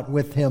he not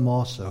with him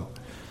also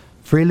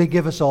freely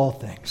give us all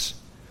things?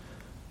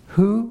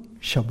 Who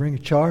shall bring a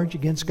charge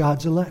against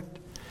God's elect?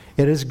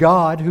 It is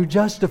God who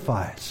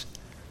justifies.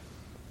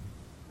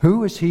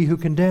 Who is he who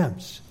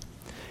condemns?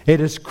 It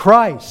is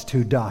Christ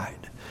who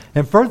died,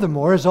 and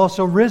furthermore is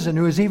also risen,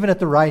 who is even at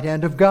the right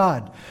hand of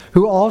God,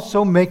 who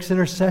also makes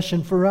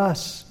intercession for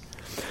us.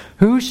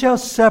 Who shall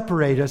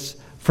separate us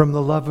from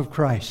the love of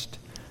Christ?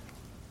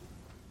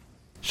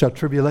 Shall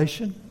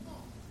tribulation,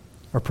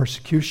 or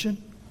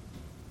persecution,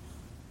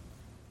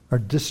 or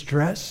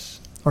distress,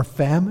 or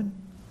famine,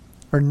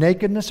 or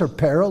nakedness, or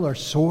peril, or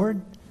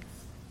sword?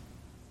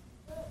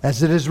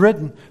 As it is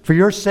written, for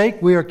your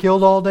sake we are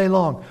killed all day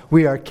long.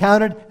 We are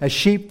counted as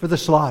sheep for the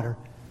slaughter.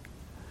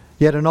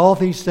 Yet in all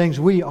these things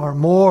we are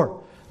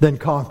more than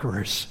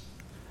conquerors.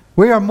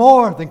 We are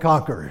more than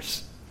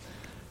conquerors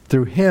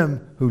through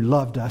Him who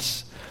loved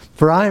us.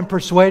 For I am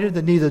persuaded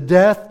that neither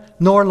death,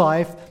 nor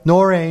life,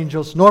 nor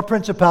angels, nor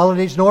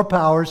principalities, nor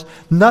powers,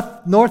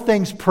 nor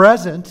things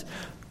present,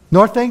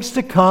 nor things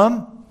to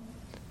come,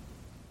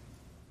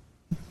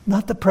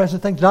 not the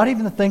present things, not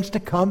even the things to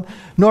come,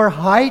 nor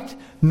height,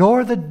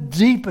 nor the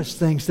deepest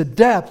things, the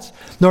depths,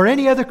 nor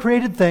any other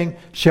created thing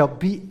shall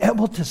be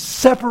able to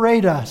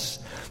separate us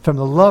from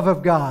the love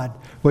of God,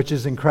 which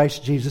is in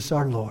Christ Jesus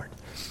our Lord.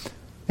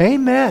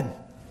 Amen.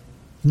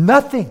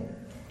 Nothing.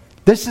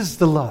 This is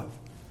the love.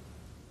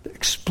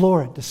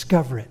 Explore it,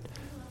 discover it,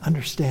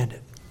 understand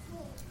it.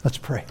 Let's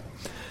pray.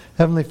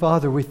 Heavenly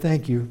Father, we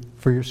thank you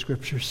for your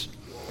scriptures.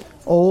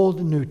 Old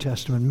and New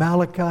Testament,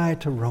 Malachi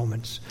to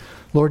Romans.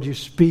 Lord, you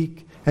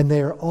speak, and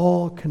they are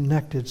all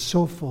connected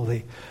so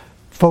fully,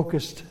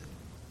 focused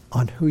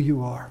on who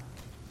you are.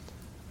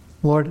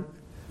 Lord,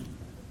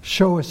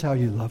 show us how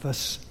you love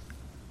us.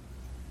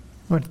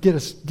 Lord,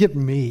 give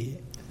me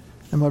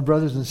and my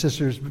brothers and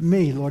sisters,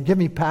 me, Lord, give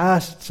me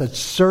past such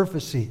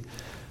surfacey,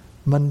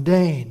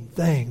 mundane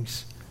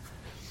things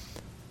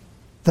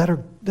that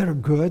are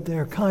good, they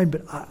are kind,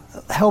 but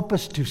help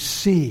us to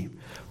see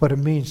what it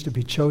means to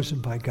be chosen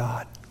by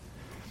God,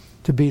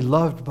 to be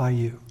loved by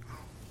you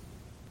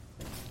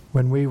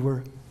when we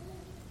were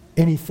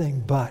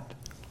anything but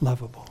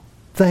lovable.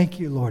 Thank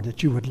you, Lord,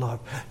 that you would love.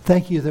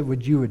 Thank you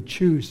that you would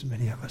choose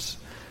many of us.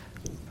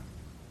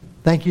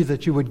 Thank you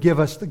that you would give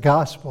us the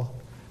gospel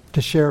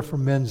to share for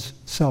men's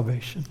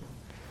salvation.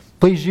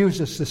 Please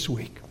use us this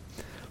week.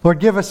 Lord,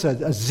 give us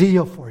a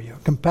zeal for you,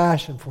 a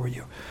compassion for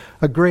you,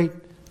 a great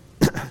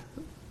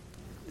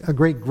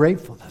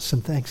gratefulness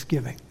and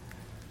thanksgiving.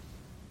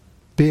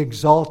 Be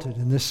exalted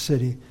in this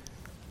city,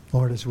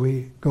 Lord, as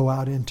we go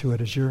out into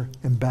it as your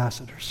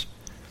ambassadors.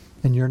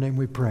 In your name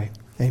we pray.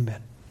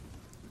 Amen.